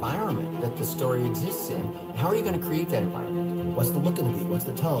the environment that the story exists in. How are you going to create that environment? What's the look going to be? What's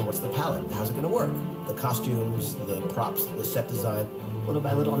the tone? What's the palette? How's it going to work? The costumes, the props, the set design. Little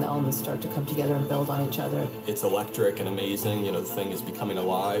by little, the elements start to come together and build on each other. It's electric and amazing. You know, the thing is becoming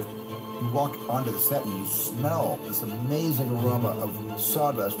alive. You walk onto the set and you smell this amazing aroma of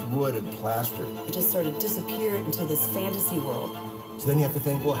sawdust, wood, and plaster. It just sort of disappeared into this fantasy world. So then you have to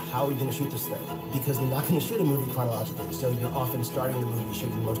think, well, how are we going to shoot this thing? Because you're not going to shoot a movie chronologically, so you're often starting the movie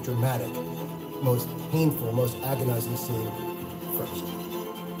shooting the most dramatic, most painful, most agonizing scene first.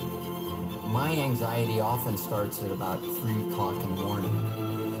 My anxiety often starts at about 3 o'clock in the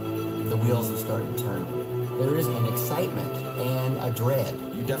morning. The wheels have started turning. There is an excitement and a dread.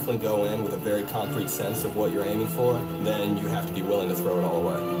 You definitely go in with a very concrete sense of what you're aiming for. Then you have to be willing to throw it all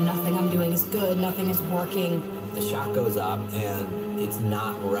away. Nothing I'm doing is good. Nothing is working. The shot goes up and it's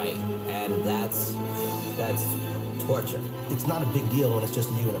not right. And that's torture. It's not a big deal when it's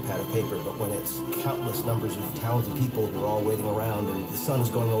just you and a pad of paper, but when it's countless numbers of talented people who are all waiting around and the sun's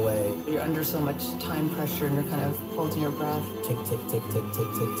going away. You're under so much time pressure and you're kind of holding your breath. Tick, tick, tick, tick, tick,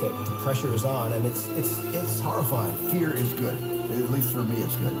 tick, tick. The pressure is on and it's horrifying. Fear is good. At least for me,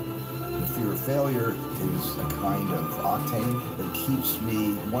 it's good. The fear of failure is a kind of octane that keeps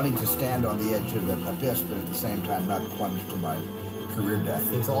me wanting to stand on the edge of the abyss, but at the same time not plunge to my career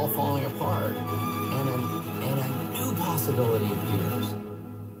death. It's all falling apart, and a new possibility appears.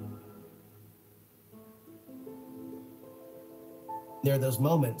 There are those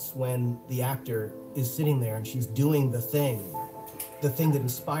moments when the actor is sitting there and she's doing the thing that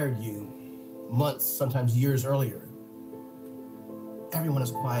inspired you months, sometimes years earlier. Everyone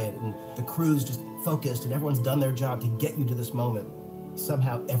is quiet and the crew's just focused and everyone's done their job to get you to this moment.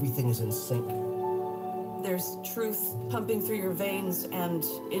 Somehow everything is in sync. There's truth pumping through your veins and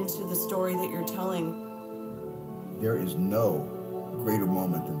into the story that you're telling. There is no greater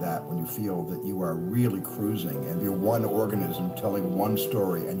moment than that when you feel that you are really cruising and you're one organism telling one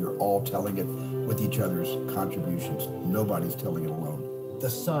story and you're all telling it with each other's contributions. Nobody's telling it alone. The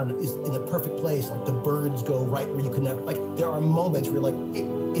sun is in the perfect place, like the birds go right where you can never, like there are moments where you're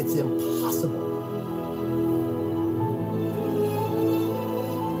like, it's impossible.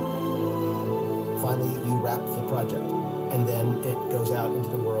 Finally, you wrap the project and then it goes out into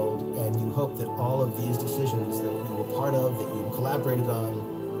the world, and you hope that all of these decisions that you were part of, that you collaborated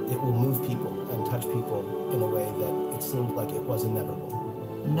on, it will move people and touch people in a way that it seemed like it was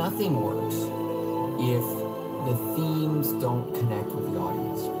inevitable. Nothing works if the themes don't connect with the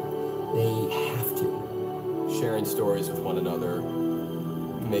audience. They have to. Sharing stories with one another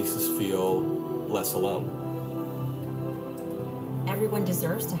makes us feel less alone. Everyone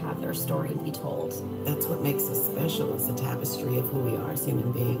deserves to have their story be told. That's what makes us special. It's a tapestry of who we are as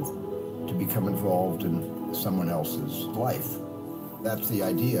human beings. To become involved in someone else's life. That's the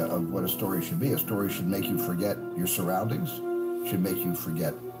idea of what a story should be. A story should make you forget your surroundings, should make you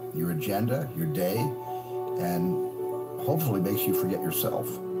forget your agenda, your day, and hopefully makes you forget yourself.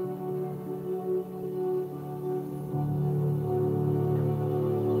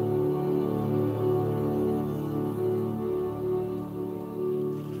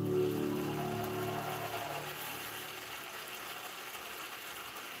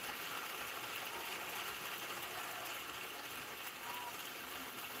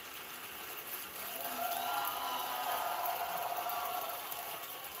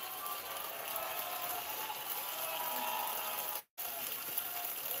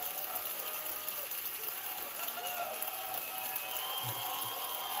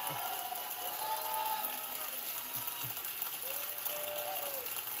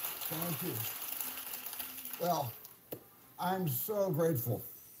 Thank you. Well, I'm so grateful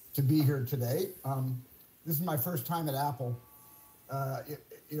to be here today. This is my first time at Apple.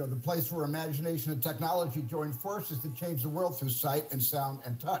 The place where imagination and technology join forces to change the world through sight and sound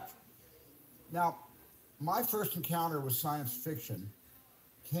and touch. Now, my first encounter with science fiction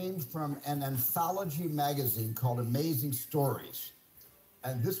came from an anthology magazine called Amazing Stories.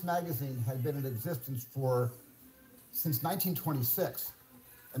 And this magazine had been in existence since 1926.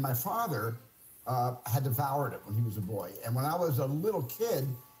 And my father had devoured it when he was a boy. And when I was a little kid,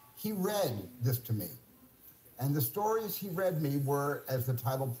 he read this to me. And the stories he read me were, as the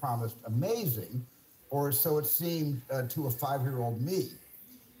title promised, amazing, or so it seemed to a 5-year-old me.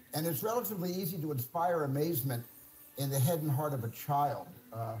 And it's relatively easy to inspire amazement in the head and heart of a child.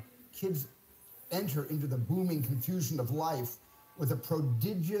 Kids enter into the booming confusion of life with a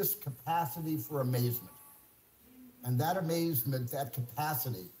prodigious capacity for amazement. And that amazement, that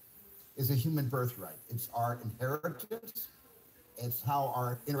capacity, is a human birthright. It's our inheritance. It's how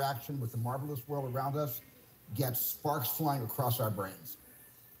our interaction with the marvelous world around us gets sparks flying across our brains.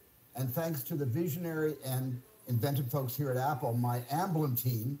 And thanks to the visionary and inventive folks here at Apple, my Amblin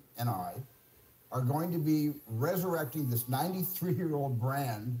team and I are going to be resurrecting this 93-year-old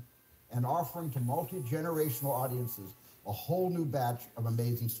brand and offering to multi-generational audiences a whole new batch of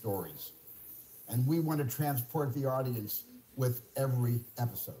amazing stories. And we want to transport the audience with every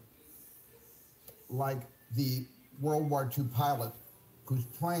episode. Like the World War II pilot whose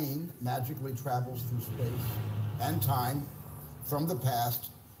plane magically travels through space and time from the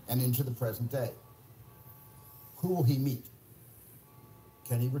past and into the present day. Who will he meet?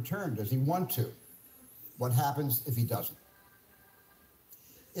 Can he return? Does he want to? What happens if he doesn't?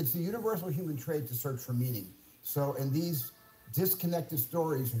 It's the universal human trait to search for meaning. So in these disconnected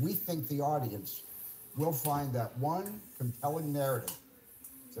stories, we think the audience will find that one compelling narrative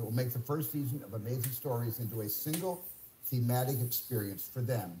that will make the first season of Amazing Stories into a single thematic experience for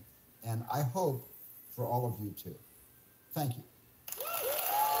them. And I hope for all of you too. Thank you.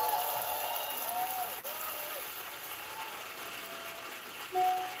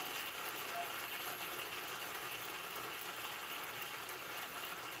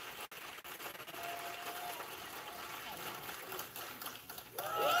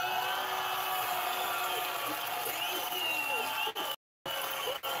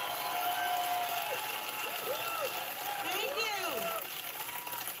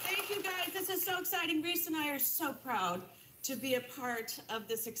 Reese and I are so proud to be a part of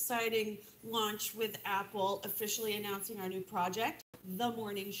this exciting launch with Apple, officially announcing our new project, The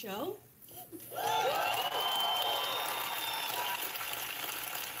Morning Show.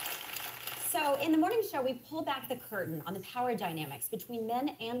 So in The Morning Show, we pull back the curtain on the power dynamics between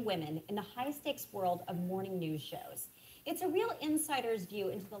men and women in the high-stakes world of morning news shows. It's a real insider's view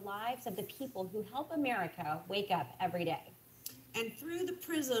into the lives of the people who help America wake up every day. And through the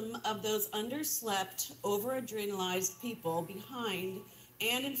prism of those underslept, over-adrenalized people behind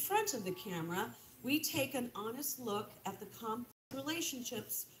and in front of the camera, we take an honest look at the complex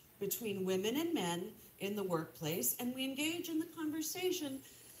relationships between women and men in the workplace, and we engage in the conversation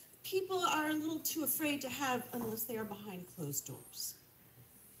people are a little too afraid to have unless they are behind closed doors.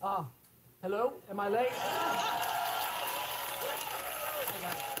 Hello? Am I late?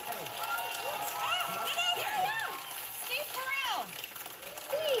 Stay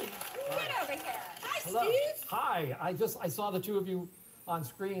Steve? Hi. I saw the two of you on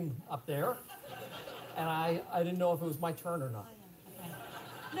screen up there, and I didn't know if it was my turn or not.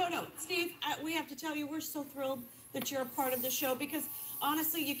 No, Steve, we have to tell you, we're so thrilled that you're a part of the show because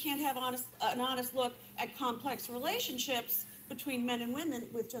honestly, you can't have an honest look at complex relationships between men and women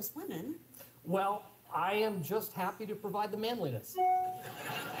with just women. Well, I am just happy to provide the manliness.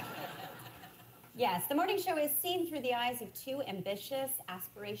 Yes, the morning show is seen through the eyes of two ambitious,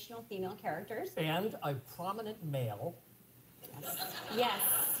 aspirational female characters. And a prominent male.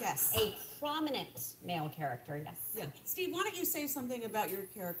 Yes. A prominent male character, yes. Yeah. Steve, why don't you say something about your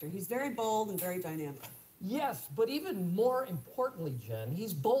character? He's very bold and very dynamic. Yes, but even more importantly, Jen,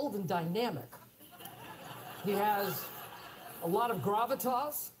 he's bold and dynamic. He has a lot of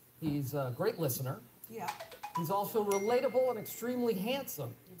gravitas. He's a great listener. Yeah. He's also relatable and extremely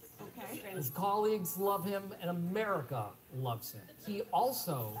handsome. Okay. His colleagues love him, and America loves him. He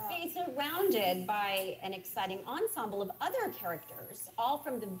also... He's surrounded by an exciting ensemble of other characters, all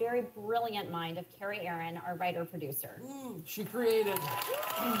from the very brilliant mind of Carrie Aaron, our writer-producer. She created...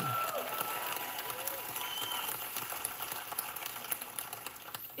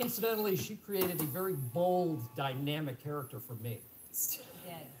 Incidentally, she created a very bold, dynamic character for me.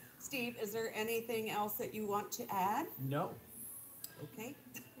 Steve, is there anything else that you want to add? No. Okay.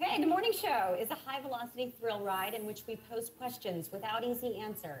 Okay, the morning show is a high-velocity thrill ride in which we pose questions without easy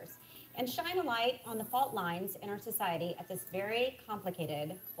answers and shine a light on the fault lines in our society at this very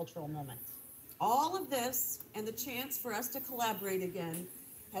complicated cultural moment. All of this and the chance for us to collaborate again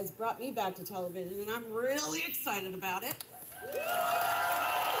has brought me back to television, and I'm really excited about it. So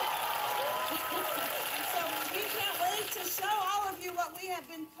we can't wait to show all of you what we have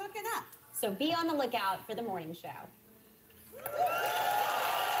been cooking up. So be on the lookout for the morning show.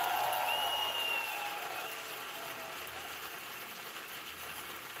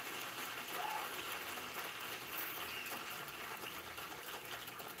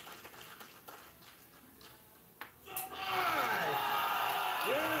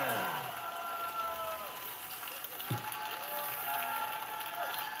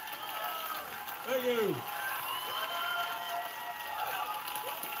 Thank you.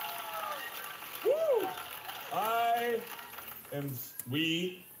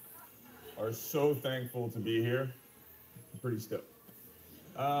 We are so thankful to be here. I'm pretty stoked.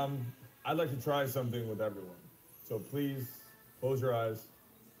 I'd like to try something with everyone. So please close your eyes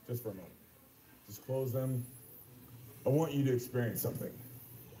just for a moment. Just close them. I want you to experience something.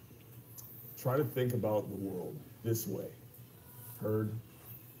 Try to think about the world this way. Heard,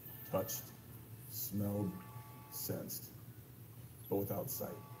 touched, smelled, sensed, but without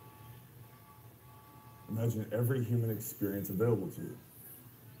sight. Imagine every human experience available to you.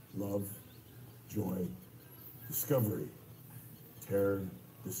 Love, joy, discovery, terror,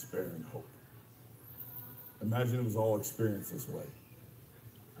 despair, and hope. Imagine it was all experienced this way.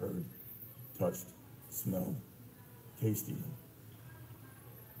 Heard, touched, smelled, tasted,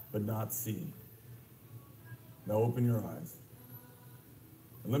 but not seen. Now open your eyes.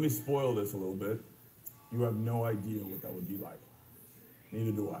 And let me spoil this a little bit. You have no idea what that would be like.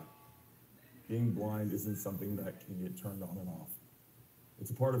 Neither do I. Being blind isn't something that can get turned on and off.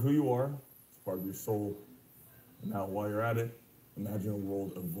 It's a part of who you are. It's a part of your soul. And now while you're at it, imagine a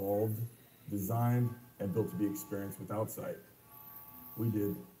world evolved, designed, and built to be experienced without sight. We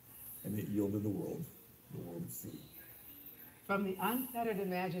did, and it yielded the world of sea. From the unfettered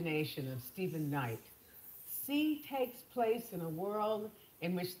imagination of Stephen Knight, Sea takes place in a world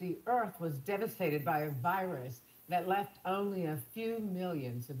in which the Earth was devastated by a virus that left only a few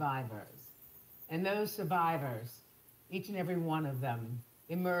million survivors. And those survivors, each and every one of them,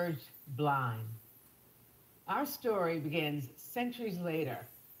 emerged blind. Our story begins centuries later,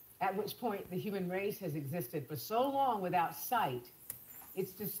 at which point the human race has existed for so long without sight,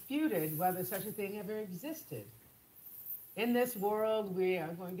 it's disputed whether such a thing ever existed. In this world, we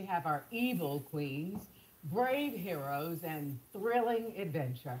are going to have our evil queens, brave heroes, and thrilling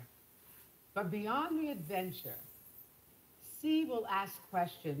adventure. But beyond the adventure, Sea will ask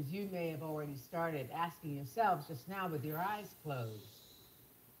questions you may have already started asking yourselves just now with your eyes closed.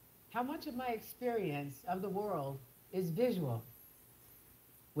 How much of my experience of the world is visual?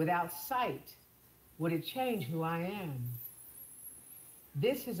 Without sight, would it change who I am?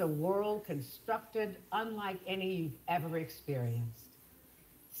 This is a world constructed unlike any you've ever experienced.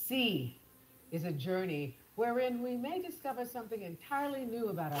 Sea is a journey wherein we may discover something entirely new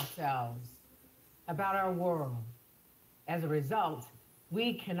about ourselves, about our world. As a result,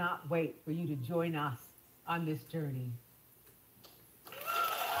 we cannot wait for you to join us on this journey.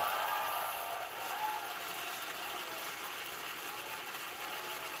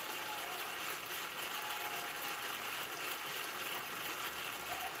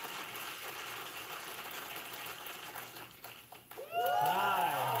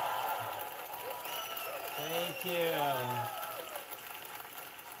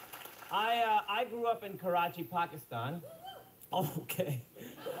 I grew up in Karachi, Pakistan. Oh, okay.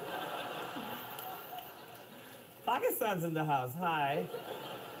 Pakistan's in the house. Hi.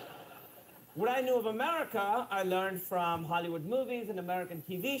 What I knew of America, I learned from Hollywood movies and American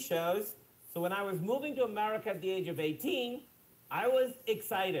TV shows. So when I was moving to America at the age of 18, I was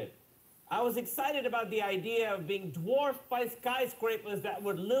excited. I was excited about the idea of being dwarfed by skyscrapers that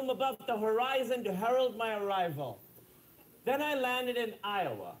would loom above the horizon to herald my arrival. Then I landed in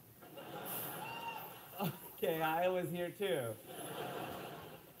Iowa. Okay, Iowa's here too.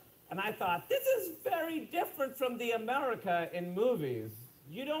 And I thought, this is very different from the America in movies.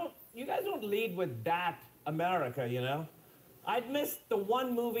 You guys don't lead with that America, you know? I'd missed the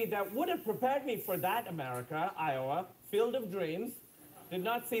one movie that would have prepared me for that America, Iowa, Field of Dreams. Did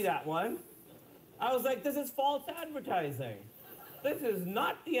not see that one. I was like, this is false advertising. This is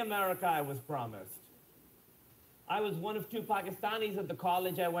not the America I was promised. I was one of 2 Pakistanis at the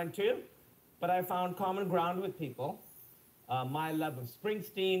college I went to, but I found common ground with people. My love of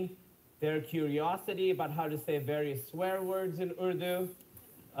Springsteen, their curiosity about how to say various swear words in Urdu.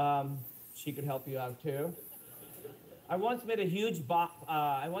 She could help you out too. I once made a huge pot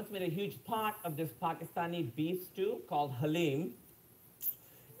of this Pakistani beef stew called halim,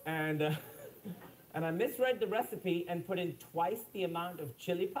 and I misread the recipe and put in twice the amount of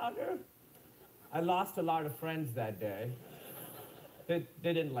chili powder. I lost a lot of friends that day. They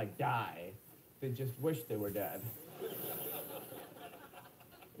didn't like die. They just wished they were dead.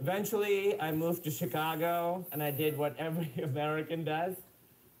 Eventually, I moved to Chicago, and I did what every American does.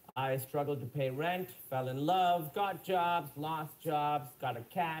 I struggled to pay rent, fell in love, got jobs, lost jobs, got a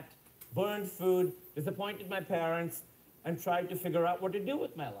cat, burned food, disappointed my parents, and tried to figure out what to do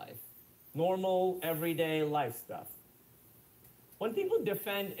with my life. Normal, everyday life stuff. When people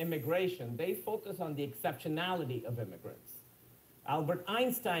defend immigration, they focus on the exceptionality of immigrants. Albert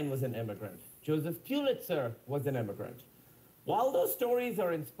Einstein was an immigrant. Joseph Pulitzer was an immigrant. While those stories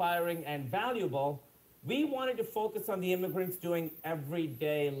are inspiring and valuable, we wanted to focus on the immigrants doing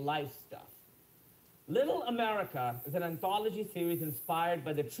everyday life stuff. Little America is an anthology series inspired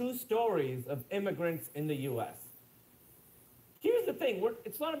by the true stories of immigrants in the US. Here's the thing,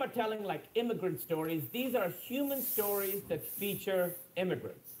 it's not about telling like immigrant stories. These are human stories that feature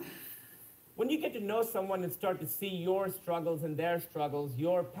immigrants. When you get to know someone and start to see your struggles and their struggles,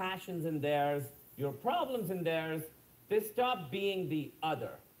 your passions and theirs, your problems and theirs, they stop being the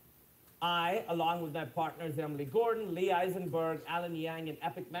other. I, along with my partners Emily Gordon, Lee Eisenberg, Alan Yang, and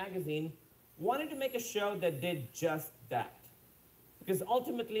Epic Magazine, wanted to make a show that did just that. Because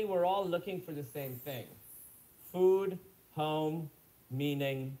ultimately, we're all looking for the same thing. Food, home,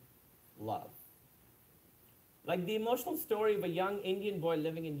 meaning, love. Like the emotional story of a young Indian boy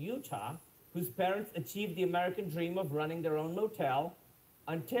living in Utah whose parents achieved the American dream of running their own motel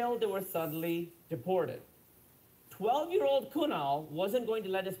until they were suddenly deported. 12-year-old Kunal wasn't going to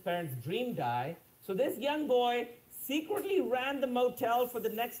let his parents' dream die, so this young boy secretly ran the motel for the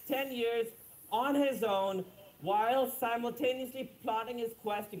next 10 years on his own while simultaneously plotting his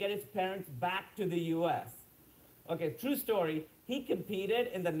quest to get his parents back to the US. Okay, true story. He competed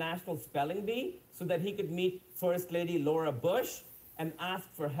in the National Spelling Bee so that he could meet First Lady Laura Bush and ask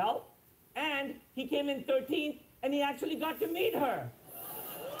for help. And he came in 13th and he actually got to meet her.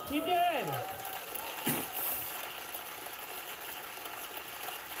 He did.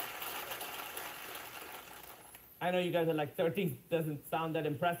 I know you guys are like, 13th doesn't sound that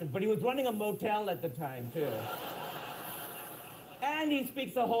impressive, but he was running a motel at the time, too. And he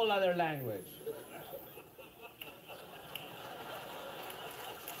speaks a whole other language.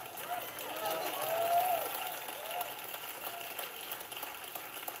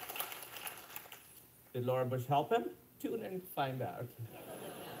 Did Laura Bush help him? Tune in to find out.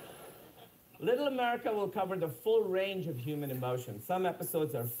 Little America will cover the full range of human emotions. Some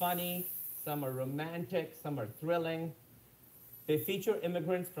episodes are funny, some are romantic, some are thrilling. They feature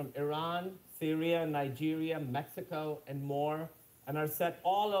immigrants from Iran, Syria, Nigeria, Mexico, and more, and are set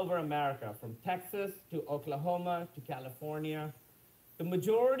all over America, from Texas to Oklahoma to California. The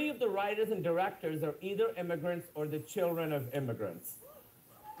majority of the writers and directors are either immigrants or the children of immigrants.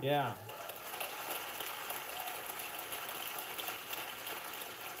 Yeah.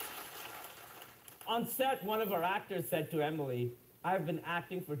 On set, one of our actors said to Emily, "I've been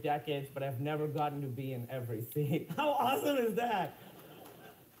acting for decades, but I've never gotten to be in every scene." How awesome is that?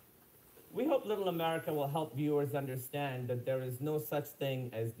 We hope Little America will help viewers understand that there is no such thing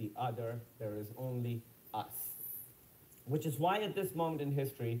as the other, there is only us. Which is why at this moment in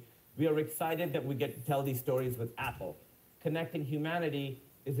history, we are excited that we get to tell these stories with Apple. Connecting humanity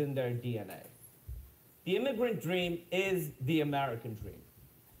is in their DNA. The immigrant dream is the American dream.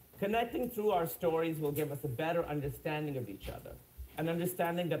 Connecting through our stories will give us a better understanding of each other, an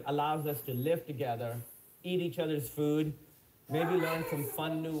understanding that allows us to live together, eat each other's food, maybe learn some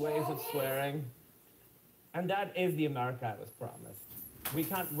fun new ways of swearing. And that is the America I was promised. We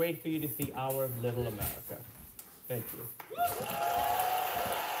can't wait for you to see our little America. Thank you.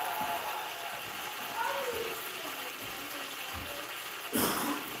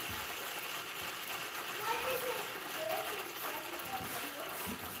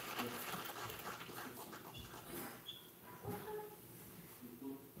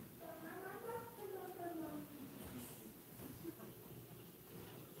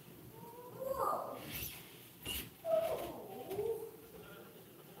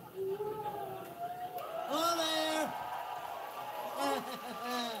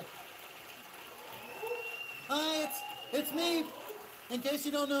 It's me. In case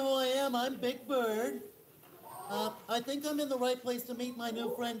you don't know who I am, I'm Big Bird. I think I'm in the right place to meet my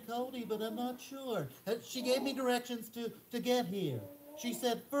new friend Cody, but I'm not sure. She gave me directions to get here. She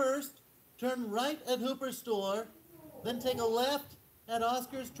said first, turn right at Hooper's store, then take a left at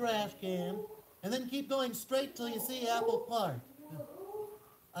Oscar's trash can, and then keep going straight till you see Apple Park.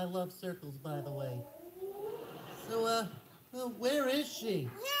 I love circles, by the way. So, where is she? Here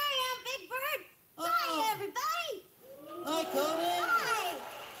I am, Big Bird. Hi, everybody. Hi, Cody. Hi.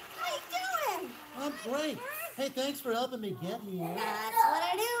 How you doing? I'm great. Hey, thanks for helping me get here. That's what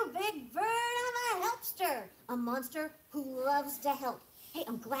I do, Big Bird. I'm a helpster, a monster who loves to help. Hey,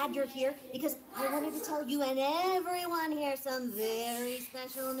 I'm glad you're here because I wanted to tell you and everyone here some very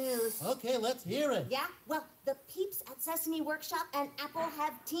special news. Okay, let's hear it. Yeah? Well, the peeps at Sesame Workshop and Apple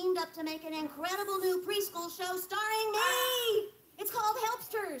have teamed up to make an incredible new preschool show starring me. It's called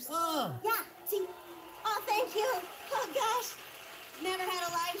Helpsters. Oh. Yeah, see? Oh, thank you. Oh, gosh. Never had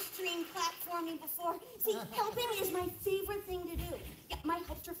a live stream platforming before. See, helping is my favorite thing to do. Yeah, my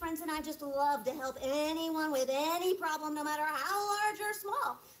helpster friends and I just love to help anyone with any problem, no matter how large or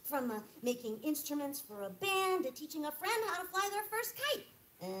small. From making instruments for a band to teaching a friend how to fly their first kite.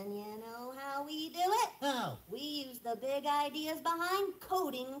 And you know how we do it? How? We use the big ideas behind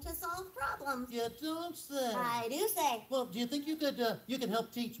coding to solve problems. You don't say. I do say. Well, do you think you could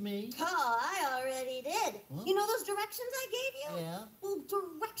help teach me? Oh, I already did. Huh? You know those directions I gave you? Yeah. Well,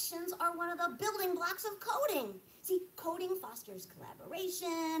 directions are one of the building blocks of coding. See, coding fosters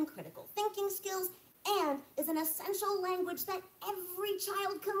collaboration, critical thinking skills, and is an essential language that every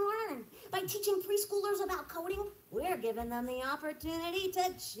child can learn. By teaching preschoolers about coding, we're giving them the opportunity to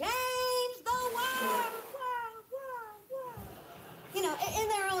change the world. You know, in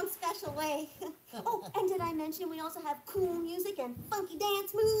their own special way. Oh, and did I mention we also have cool music and funky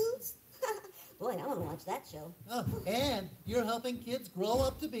dance moves? Boy, I want to watch that show. Oh, and you're helping kids grow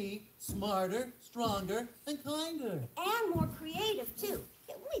up to be smarter, stronger, and kinder. And more creative, too.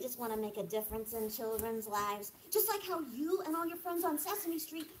 Yeah, we just want to make a difference in children's lives. Just like how you and all your friends on Sesame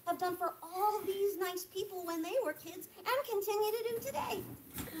Street have done for all these nice people when they were kids and continue to do today.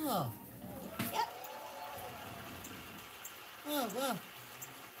 Oh. Yep. Oh, well,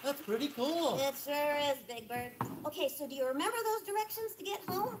 that's pretty cool. It sure is, Big Bird. Okay, so do you remember those directions to get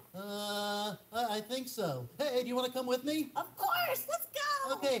home? I think so. Hey, do you want to come with me? Of course, let's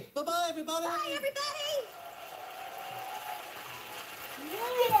go. Okay, bye-bye, everybody. Bye, everybody.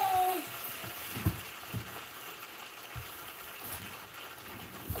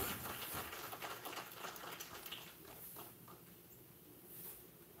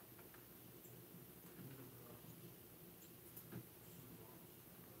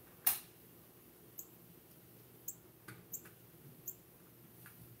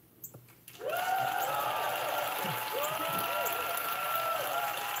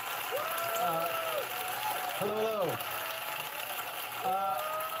 Hello.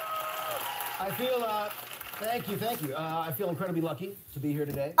 I feel, thank you. I feel incredibly lucky to be here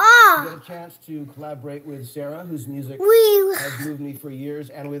today. To get a chance to collaborate with Sarah, whose music has moved me for years,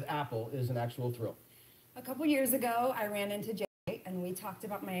 and with Apple is an actual thrill. A couple years ago, I ran into Jay, and we talked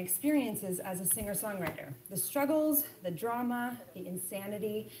about my experiences as a singer-songwriter. The struggles, the drama, the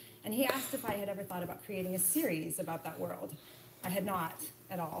insanity, and he asked if I had ever thought about creating a series about that world. I had not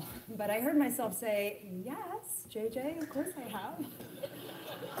at all, but I heard myself say, yes, JJ, of course I have.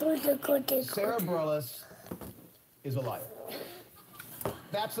 Sarah Bareilles is a liar.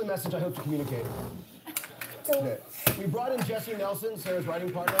 That's the message I hope to communicate today. We brought in Jessie Nelson, Sarah's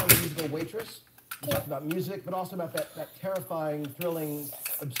writing partner on the musical Waitress. We talked about music, but also about that terrifying, thrilling,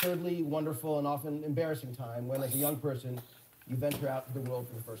 absurdly wonderful, and often embarrassing time when, as a young person, you venture out to the world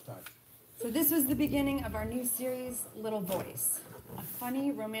for the first time. So this was the beginning of our new series, Little Voice. a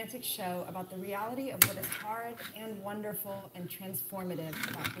funny, romantic show about the reality of what is hard and wonderful and transformative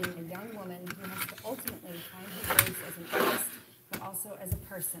about being a young woman who has to ultimately find her voice as an artist, but also as a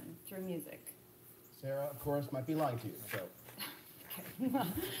person through music. Sarah, of course, might be lying to you, so. Okay,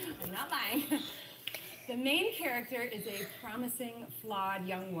 I'm not lying. The main character is a promising, flawed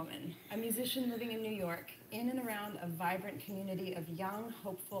young woman, a musician living in New York, in and around a vibrant community of young,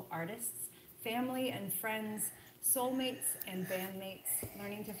 hopeful artists, family and friends, soulmates and bandmates,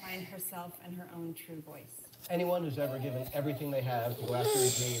 learning to find herself and her own true voice. Anyone who's ever given everything they have to go after a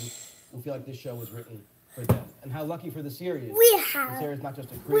dream will feel like this show was written for them. And how lucky for the series, Sarah's not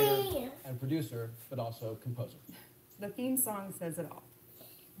just a creator and producer, but also composer. The theme song says it all.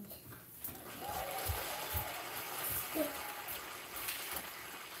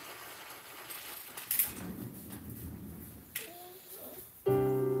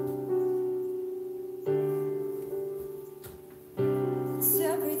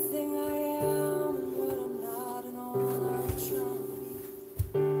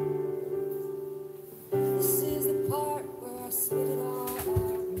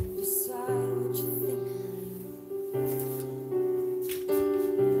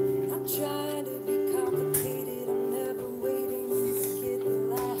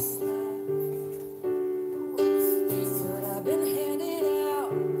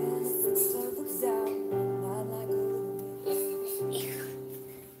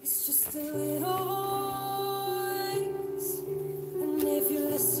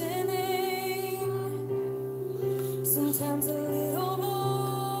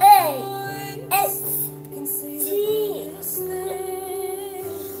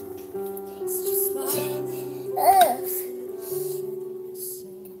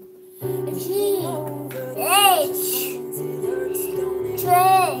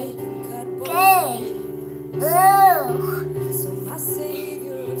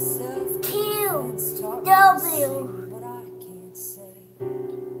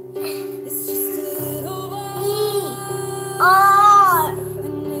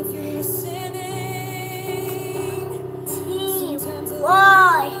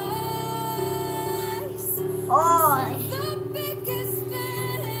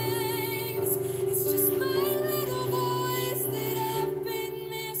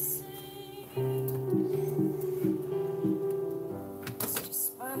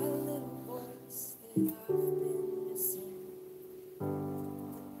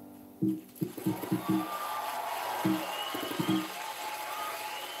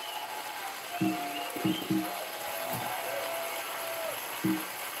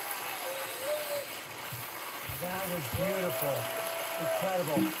 That was beautiful.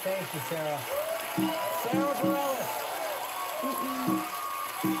 Incredible. Thank you, Sarah. Sarah Bareilles.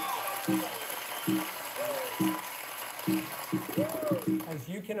 As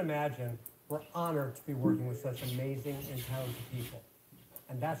you can imagine, we're honored to be working with such amazing and talented people.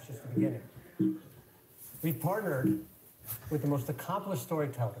 And that's just the beginning. We've partnered with the most accomplished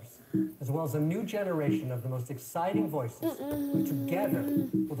storytellers, as well as a new generation of the most exciting voices, who together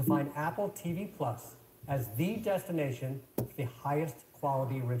will define Apple TV Plus as the destination for the highest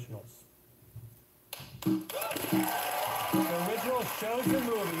quality originals. The original shows and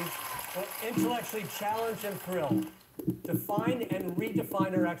movies will intellectually challenge and thrill, define and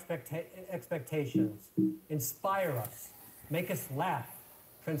redefine our expectations, inspire us, make us laugh,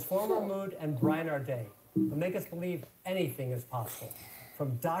 transform our mood, and brighten our day, and make us believe anything is possible.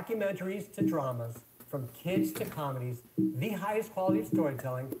 From documentaries to dramas, from kids to comedies, the highest quality of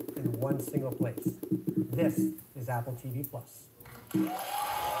storytelling in one single place. This is Apple TV Plus.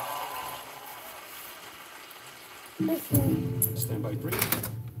 Stand by 3.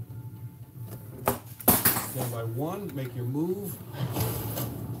 Stand by 1. Make your move.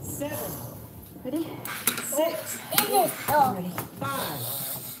 7. Ready? 6. Ready.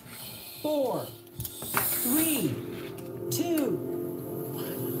 5, 4, 3, 2.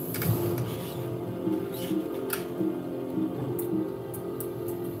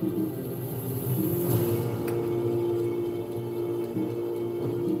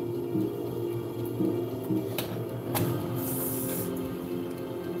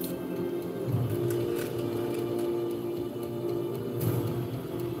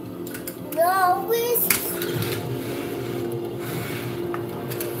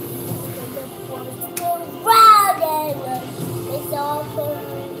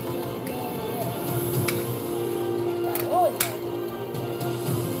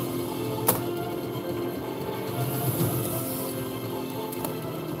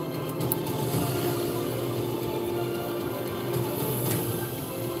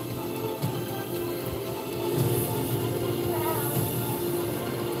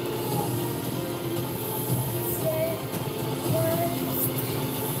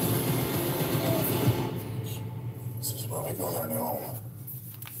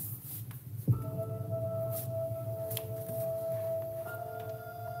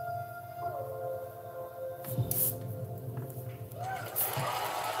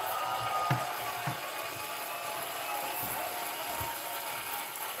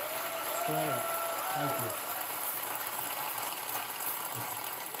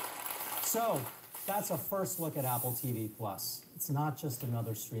 So, that's a first look at Apple TV Plus. It's not just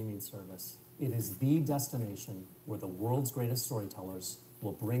another streaming service. It is the destination where the world's greatest storytellers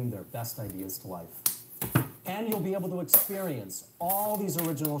will bring their best ideas to life. And you'll be able to experience all these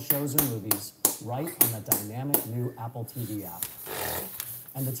original shows and movies right on the dynamic new Apple TV app.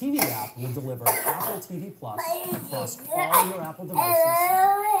 And the TV app will deliver Apple TV Plus across all your Apple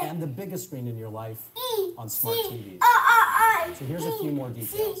devices and the biggest screen in your life on smart TVs. So here's a few more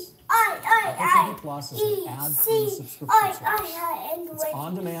details. Apple TV Plus is an ad-free subscription service. It's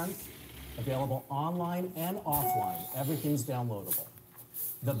on demand, available online and offline. Everything's downloadable.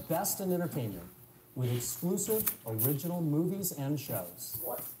 The best in entertainment with exclusive original movies and shows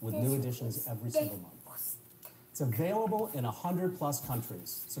with new additions every single month. It's available in 100+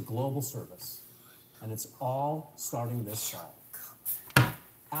 countries. It's a global service. And it's all starting this fall.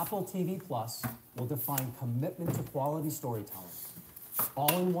 Apple TV Plus will define commitment to quality storytelling,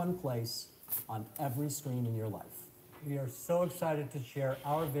 all in one place, on every screen in your life. We are so excited to share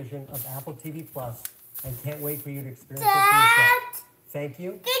our vision of Apple TV Plus and can't wait for you to experience it for yourself. Thank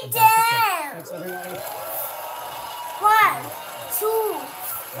you. Get down! Thanks, everybody. 1, 2,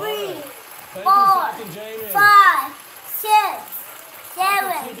 3, Thank 4, you, Zach and Jamie. 5, 6,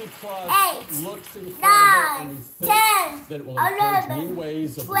 7, TV Plus 8, looks incredible, 9, and we think 10, that it will encourage 11, new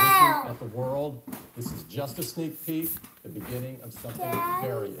ways of 12. looking at the world. This is just a sneak peek, the beginning of something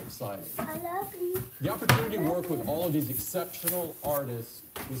very exciting. I love you. The opportunity to work with all of these exceptional artists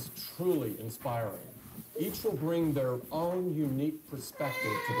is truly inspiring. Each will bring their own unique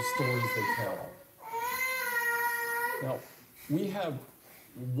perspective to the stories they tell. Now, we have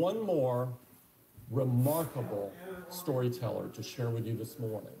one more remarkable storyteller to share with you this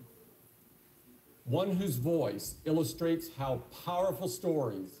morning. One whose voice illustrates how powerful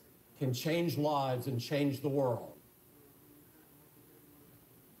stories can change lives and change the world.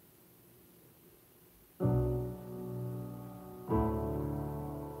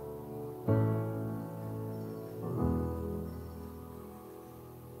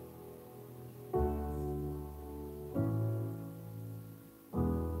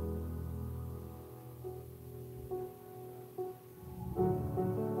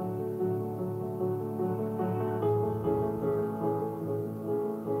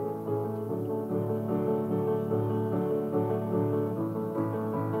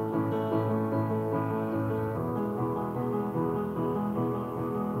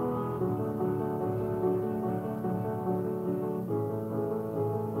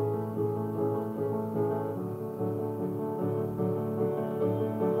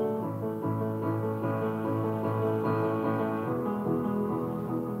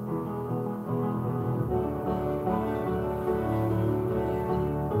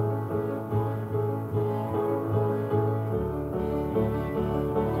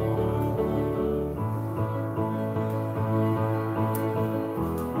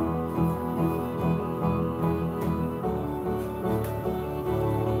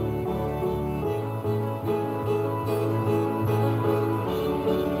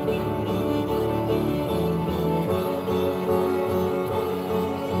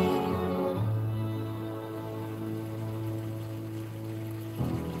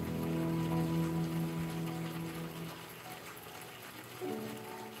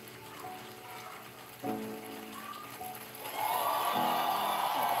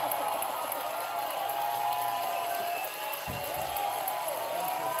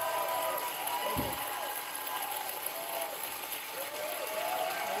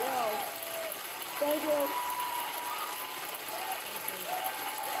 Thank you.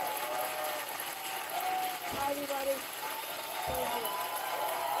 Hi, everybody. Thank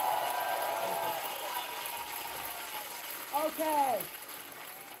you. Okay.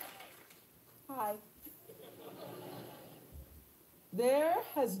 Hi. There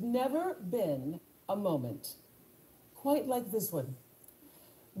has never been a moment quite like this one.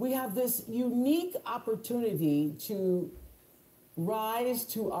 We have this unique opportunity to rise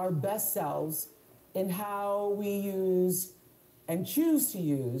to our best selves in how we use and choose to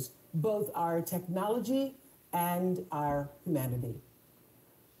use both our technology and our humanity.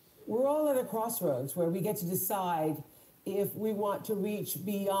 We're all at a crossroads where we get to decide if we want to reach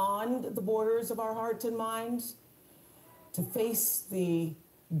beyond the borders of our hearts and minds to face the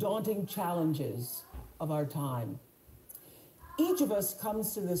daunting challenges of our time. Each of us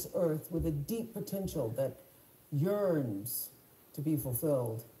comes to this earth with a deep potential that yearns to be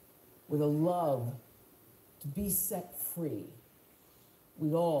fulfilled, with a love to be set free.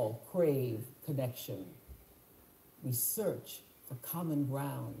 We all crave connection. We search for common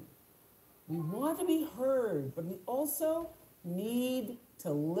ground. We want to be heard, but we also need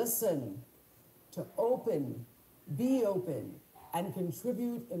to listen to open, be open, and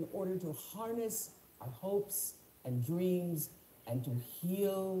contribute in order to harness our hopes and dreams and to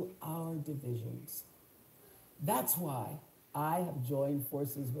heal our divisions. That's why I have joined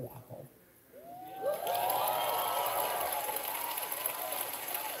forces with Apple.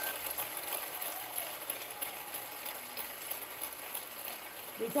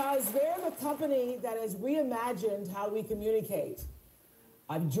 Because they're the company that has reimagined how we communicate.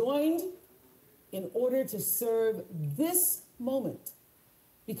 I've joined in order to serve this moment,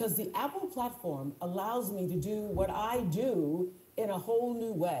 because the Apple platform allows me to do what I do in a whole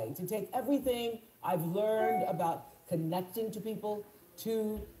new way, to take everything I've learned about connecting to people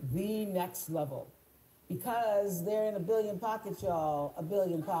to the next level. Because they're in a billion pockets, y'all, a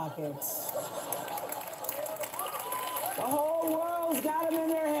billion pockets. The whole world's got them in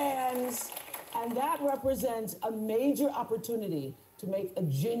their hands, and that represents a major opportunity to make a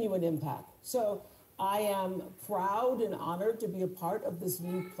genuine impact. So I am proud and honored to be a part of this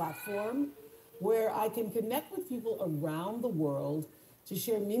new platform where I can connect with people around the world to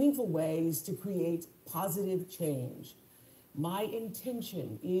share meaningful ways to create positive change. My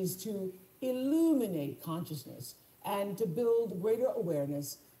intention is to illuminate consciousness and to build greater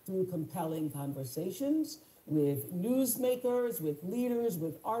awareness through compelling conversations with newsmakers, with leaders,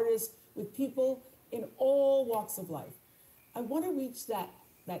 with artists, with people in all walks of life. I want to reach that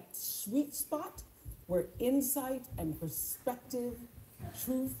sweet spot where insight and perspective,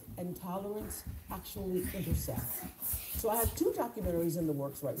 truth and tolerance actually intersect. So I have 2 documentaries in the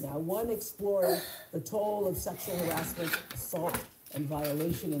works right now. One exploring the toll of sexual harassment, assault, and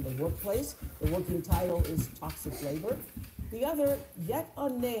violation in the workplace. The working title is Toxic Labor. The other, yet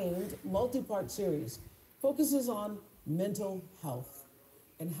unnamed, multi-part series focuses on mental health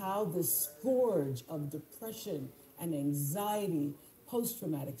and how this scourge of depression and anxiety,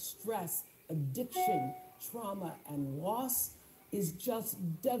 post-traumatic stress, addiction, trauma, and loss is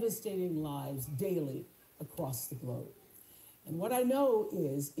just devastating lives daily across the globe. And what I know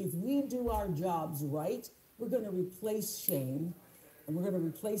is if we do our jobs right, we're going to replace shame and we're going to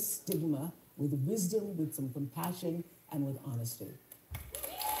replace stigma with wisdom, with some compassion, and with honesty.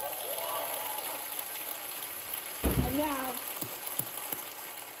 And now,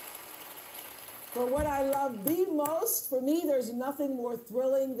 for what I love the most, for me, there's nothing more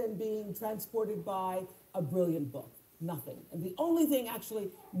thrilling than being transported by a brilliant book. Nothing. And the only thing actually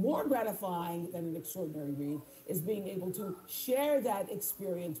more gratifying than an extraordinary read is being able to share that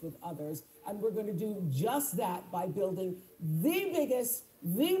experience with others. And we're going to do just that by building the biggest,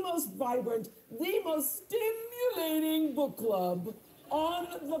 the most vibrant, the most stimulating book club on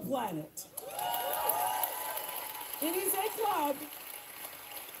the planet. It is a club.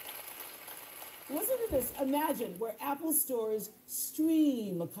 Listen to this. Imagine where Apple stores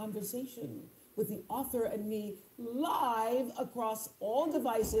stream a conversation with the author and me live across all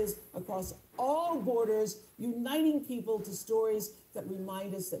devices, across all borders, uniting people to stories that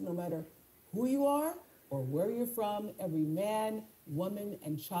remind us that no matter who you are or where you're from, every man, woman,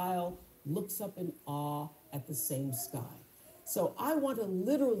 and child looks up in awe at the same sky. So I want to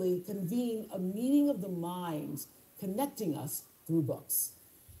literally convene a meeting of the minds connecting us through books.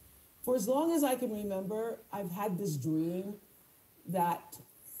 For as long as I can remember, I've had this dream that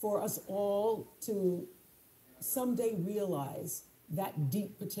for us all to someday realize that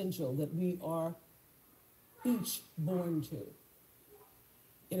deep potential that we are each born to.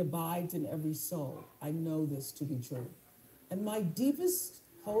 It abides in every soul. I know this to be true. And my deepest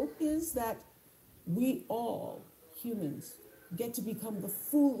hope is that we all, humans, get to become the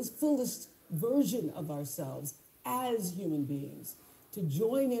fullest version of ourselves as human beings, to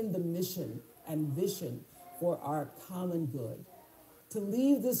join in the mission and vision for our common good, to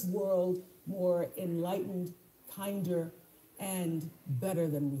leave this world more enlightened, kinder, and better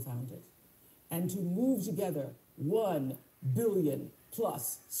than we found it, and to move together 1 billion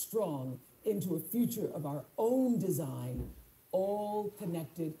plus strong into a future of our own design, all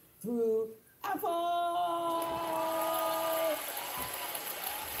connected through Apple!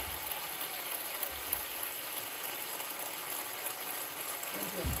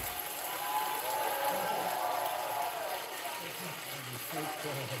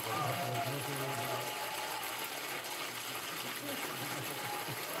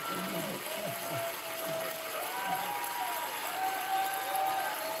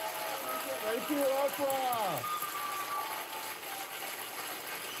 Thank you, Oprah.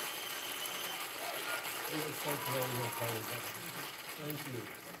 Thank you.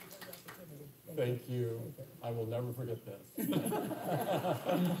 Thank you. I will never forget this.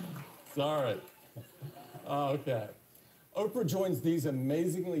 Sorry. Okay. Oprah joins these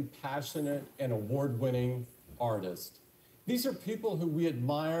amazingly passionate and award-winning artists. These are people who we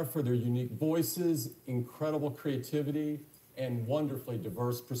admire for their unique voices, incredible creativity, and wonderfully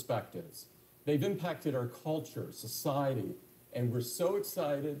diverse perspectives. They've impacted our culture, society, and we're so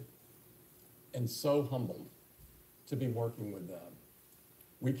excited and so humbled to be working with them.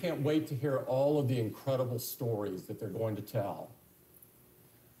 We can't wait to hear all of the incredible stories that they're going to tell.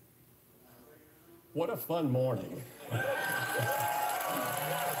 What a fun morning. But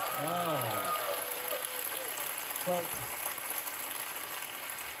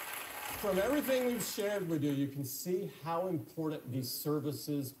from everything we've shared with you, you can see how important these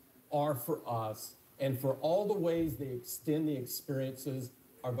services are for us and for all the ways they extend the experiences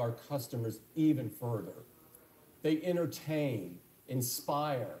of our customers even further. They entertain,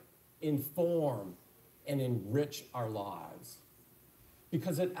 inspire, inform, and enrich our lives.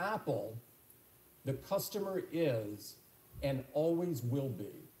 Because at Apple, the customer is and always will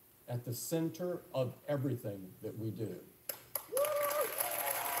be at the center of everything that we do.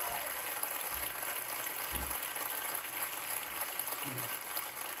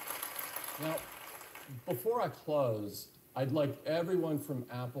 Now, before I close, I'd like everyone from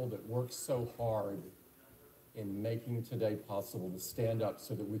Apple that worked so hard in making today possible to stand up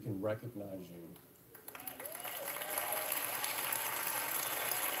so that we can recognize you.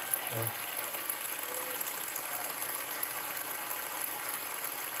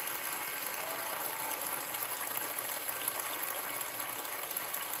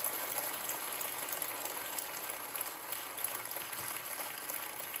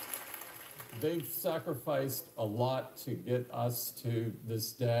 They've sacrificed a lot to get us to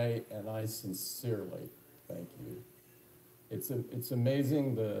this day, and I sincerely thank you. It's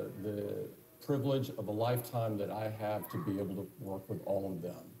amazing the privilege of a lifetime that I have to be able to work with all of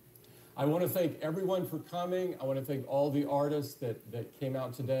them. I want to thank everyone for coming. I want to thank all the artists that came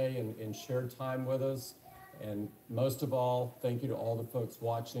out today and shared time with us. And most of all, thank you to all the folks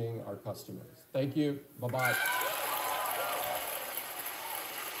watching, our customers. Thank you. Bye-bye.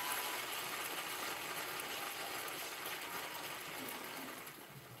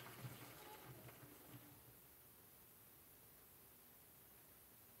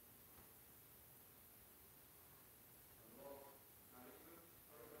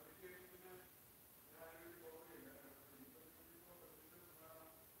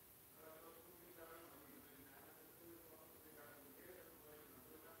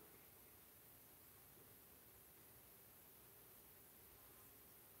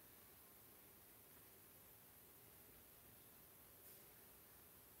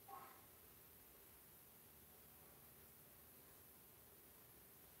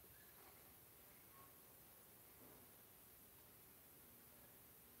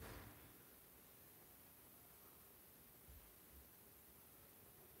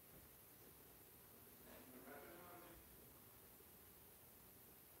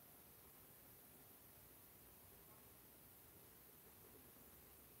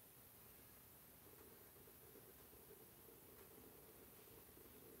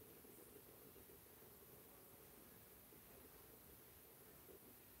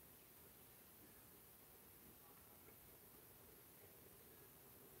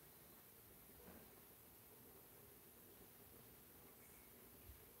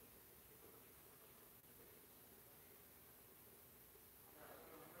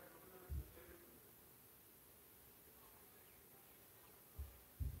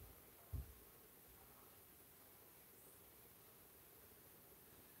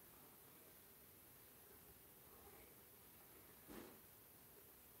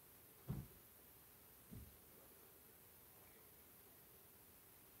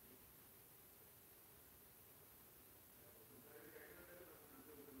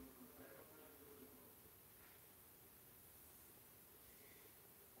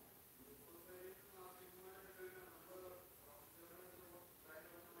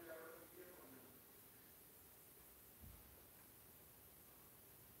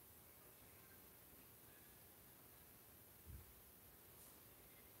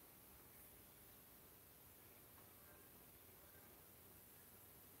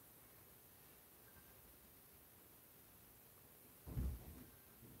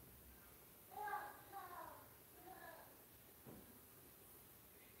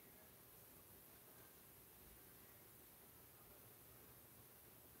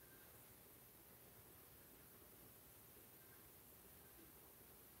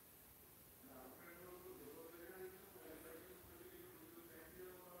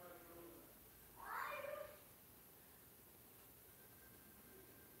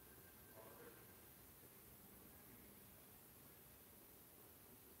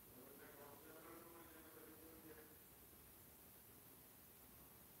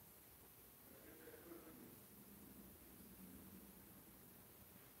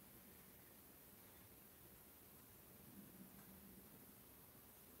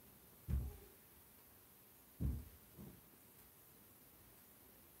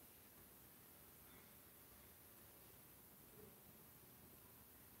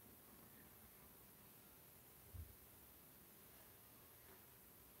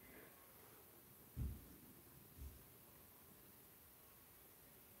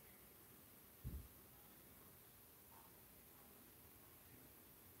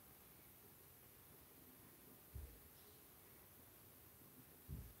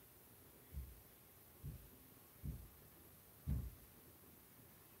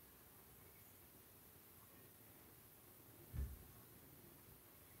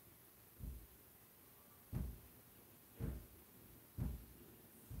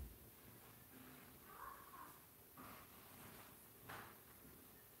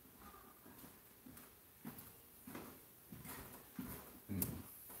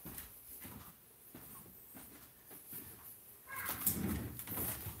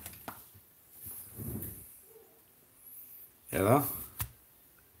 ഏതാ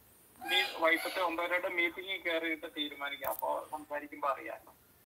വൈകിട്ടത്തെ 9:30 മീറ്റിംഗിൽ കയറിയിട്ട് തീരുമാനിക്കാം. അപ്പോൾ സംസാരിക്കുമ്പോൾ അറിയാമല്ലോ.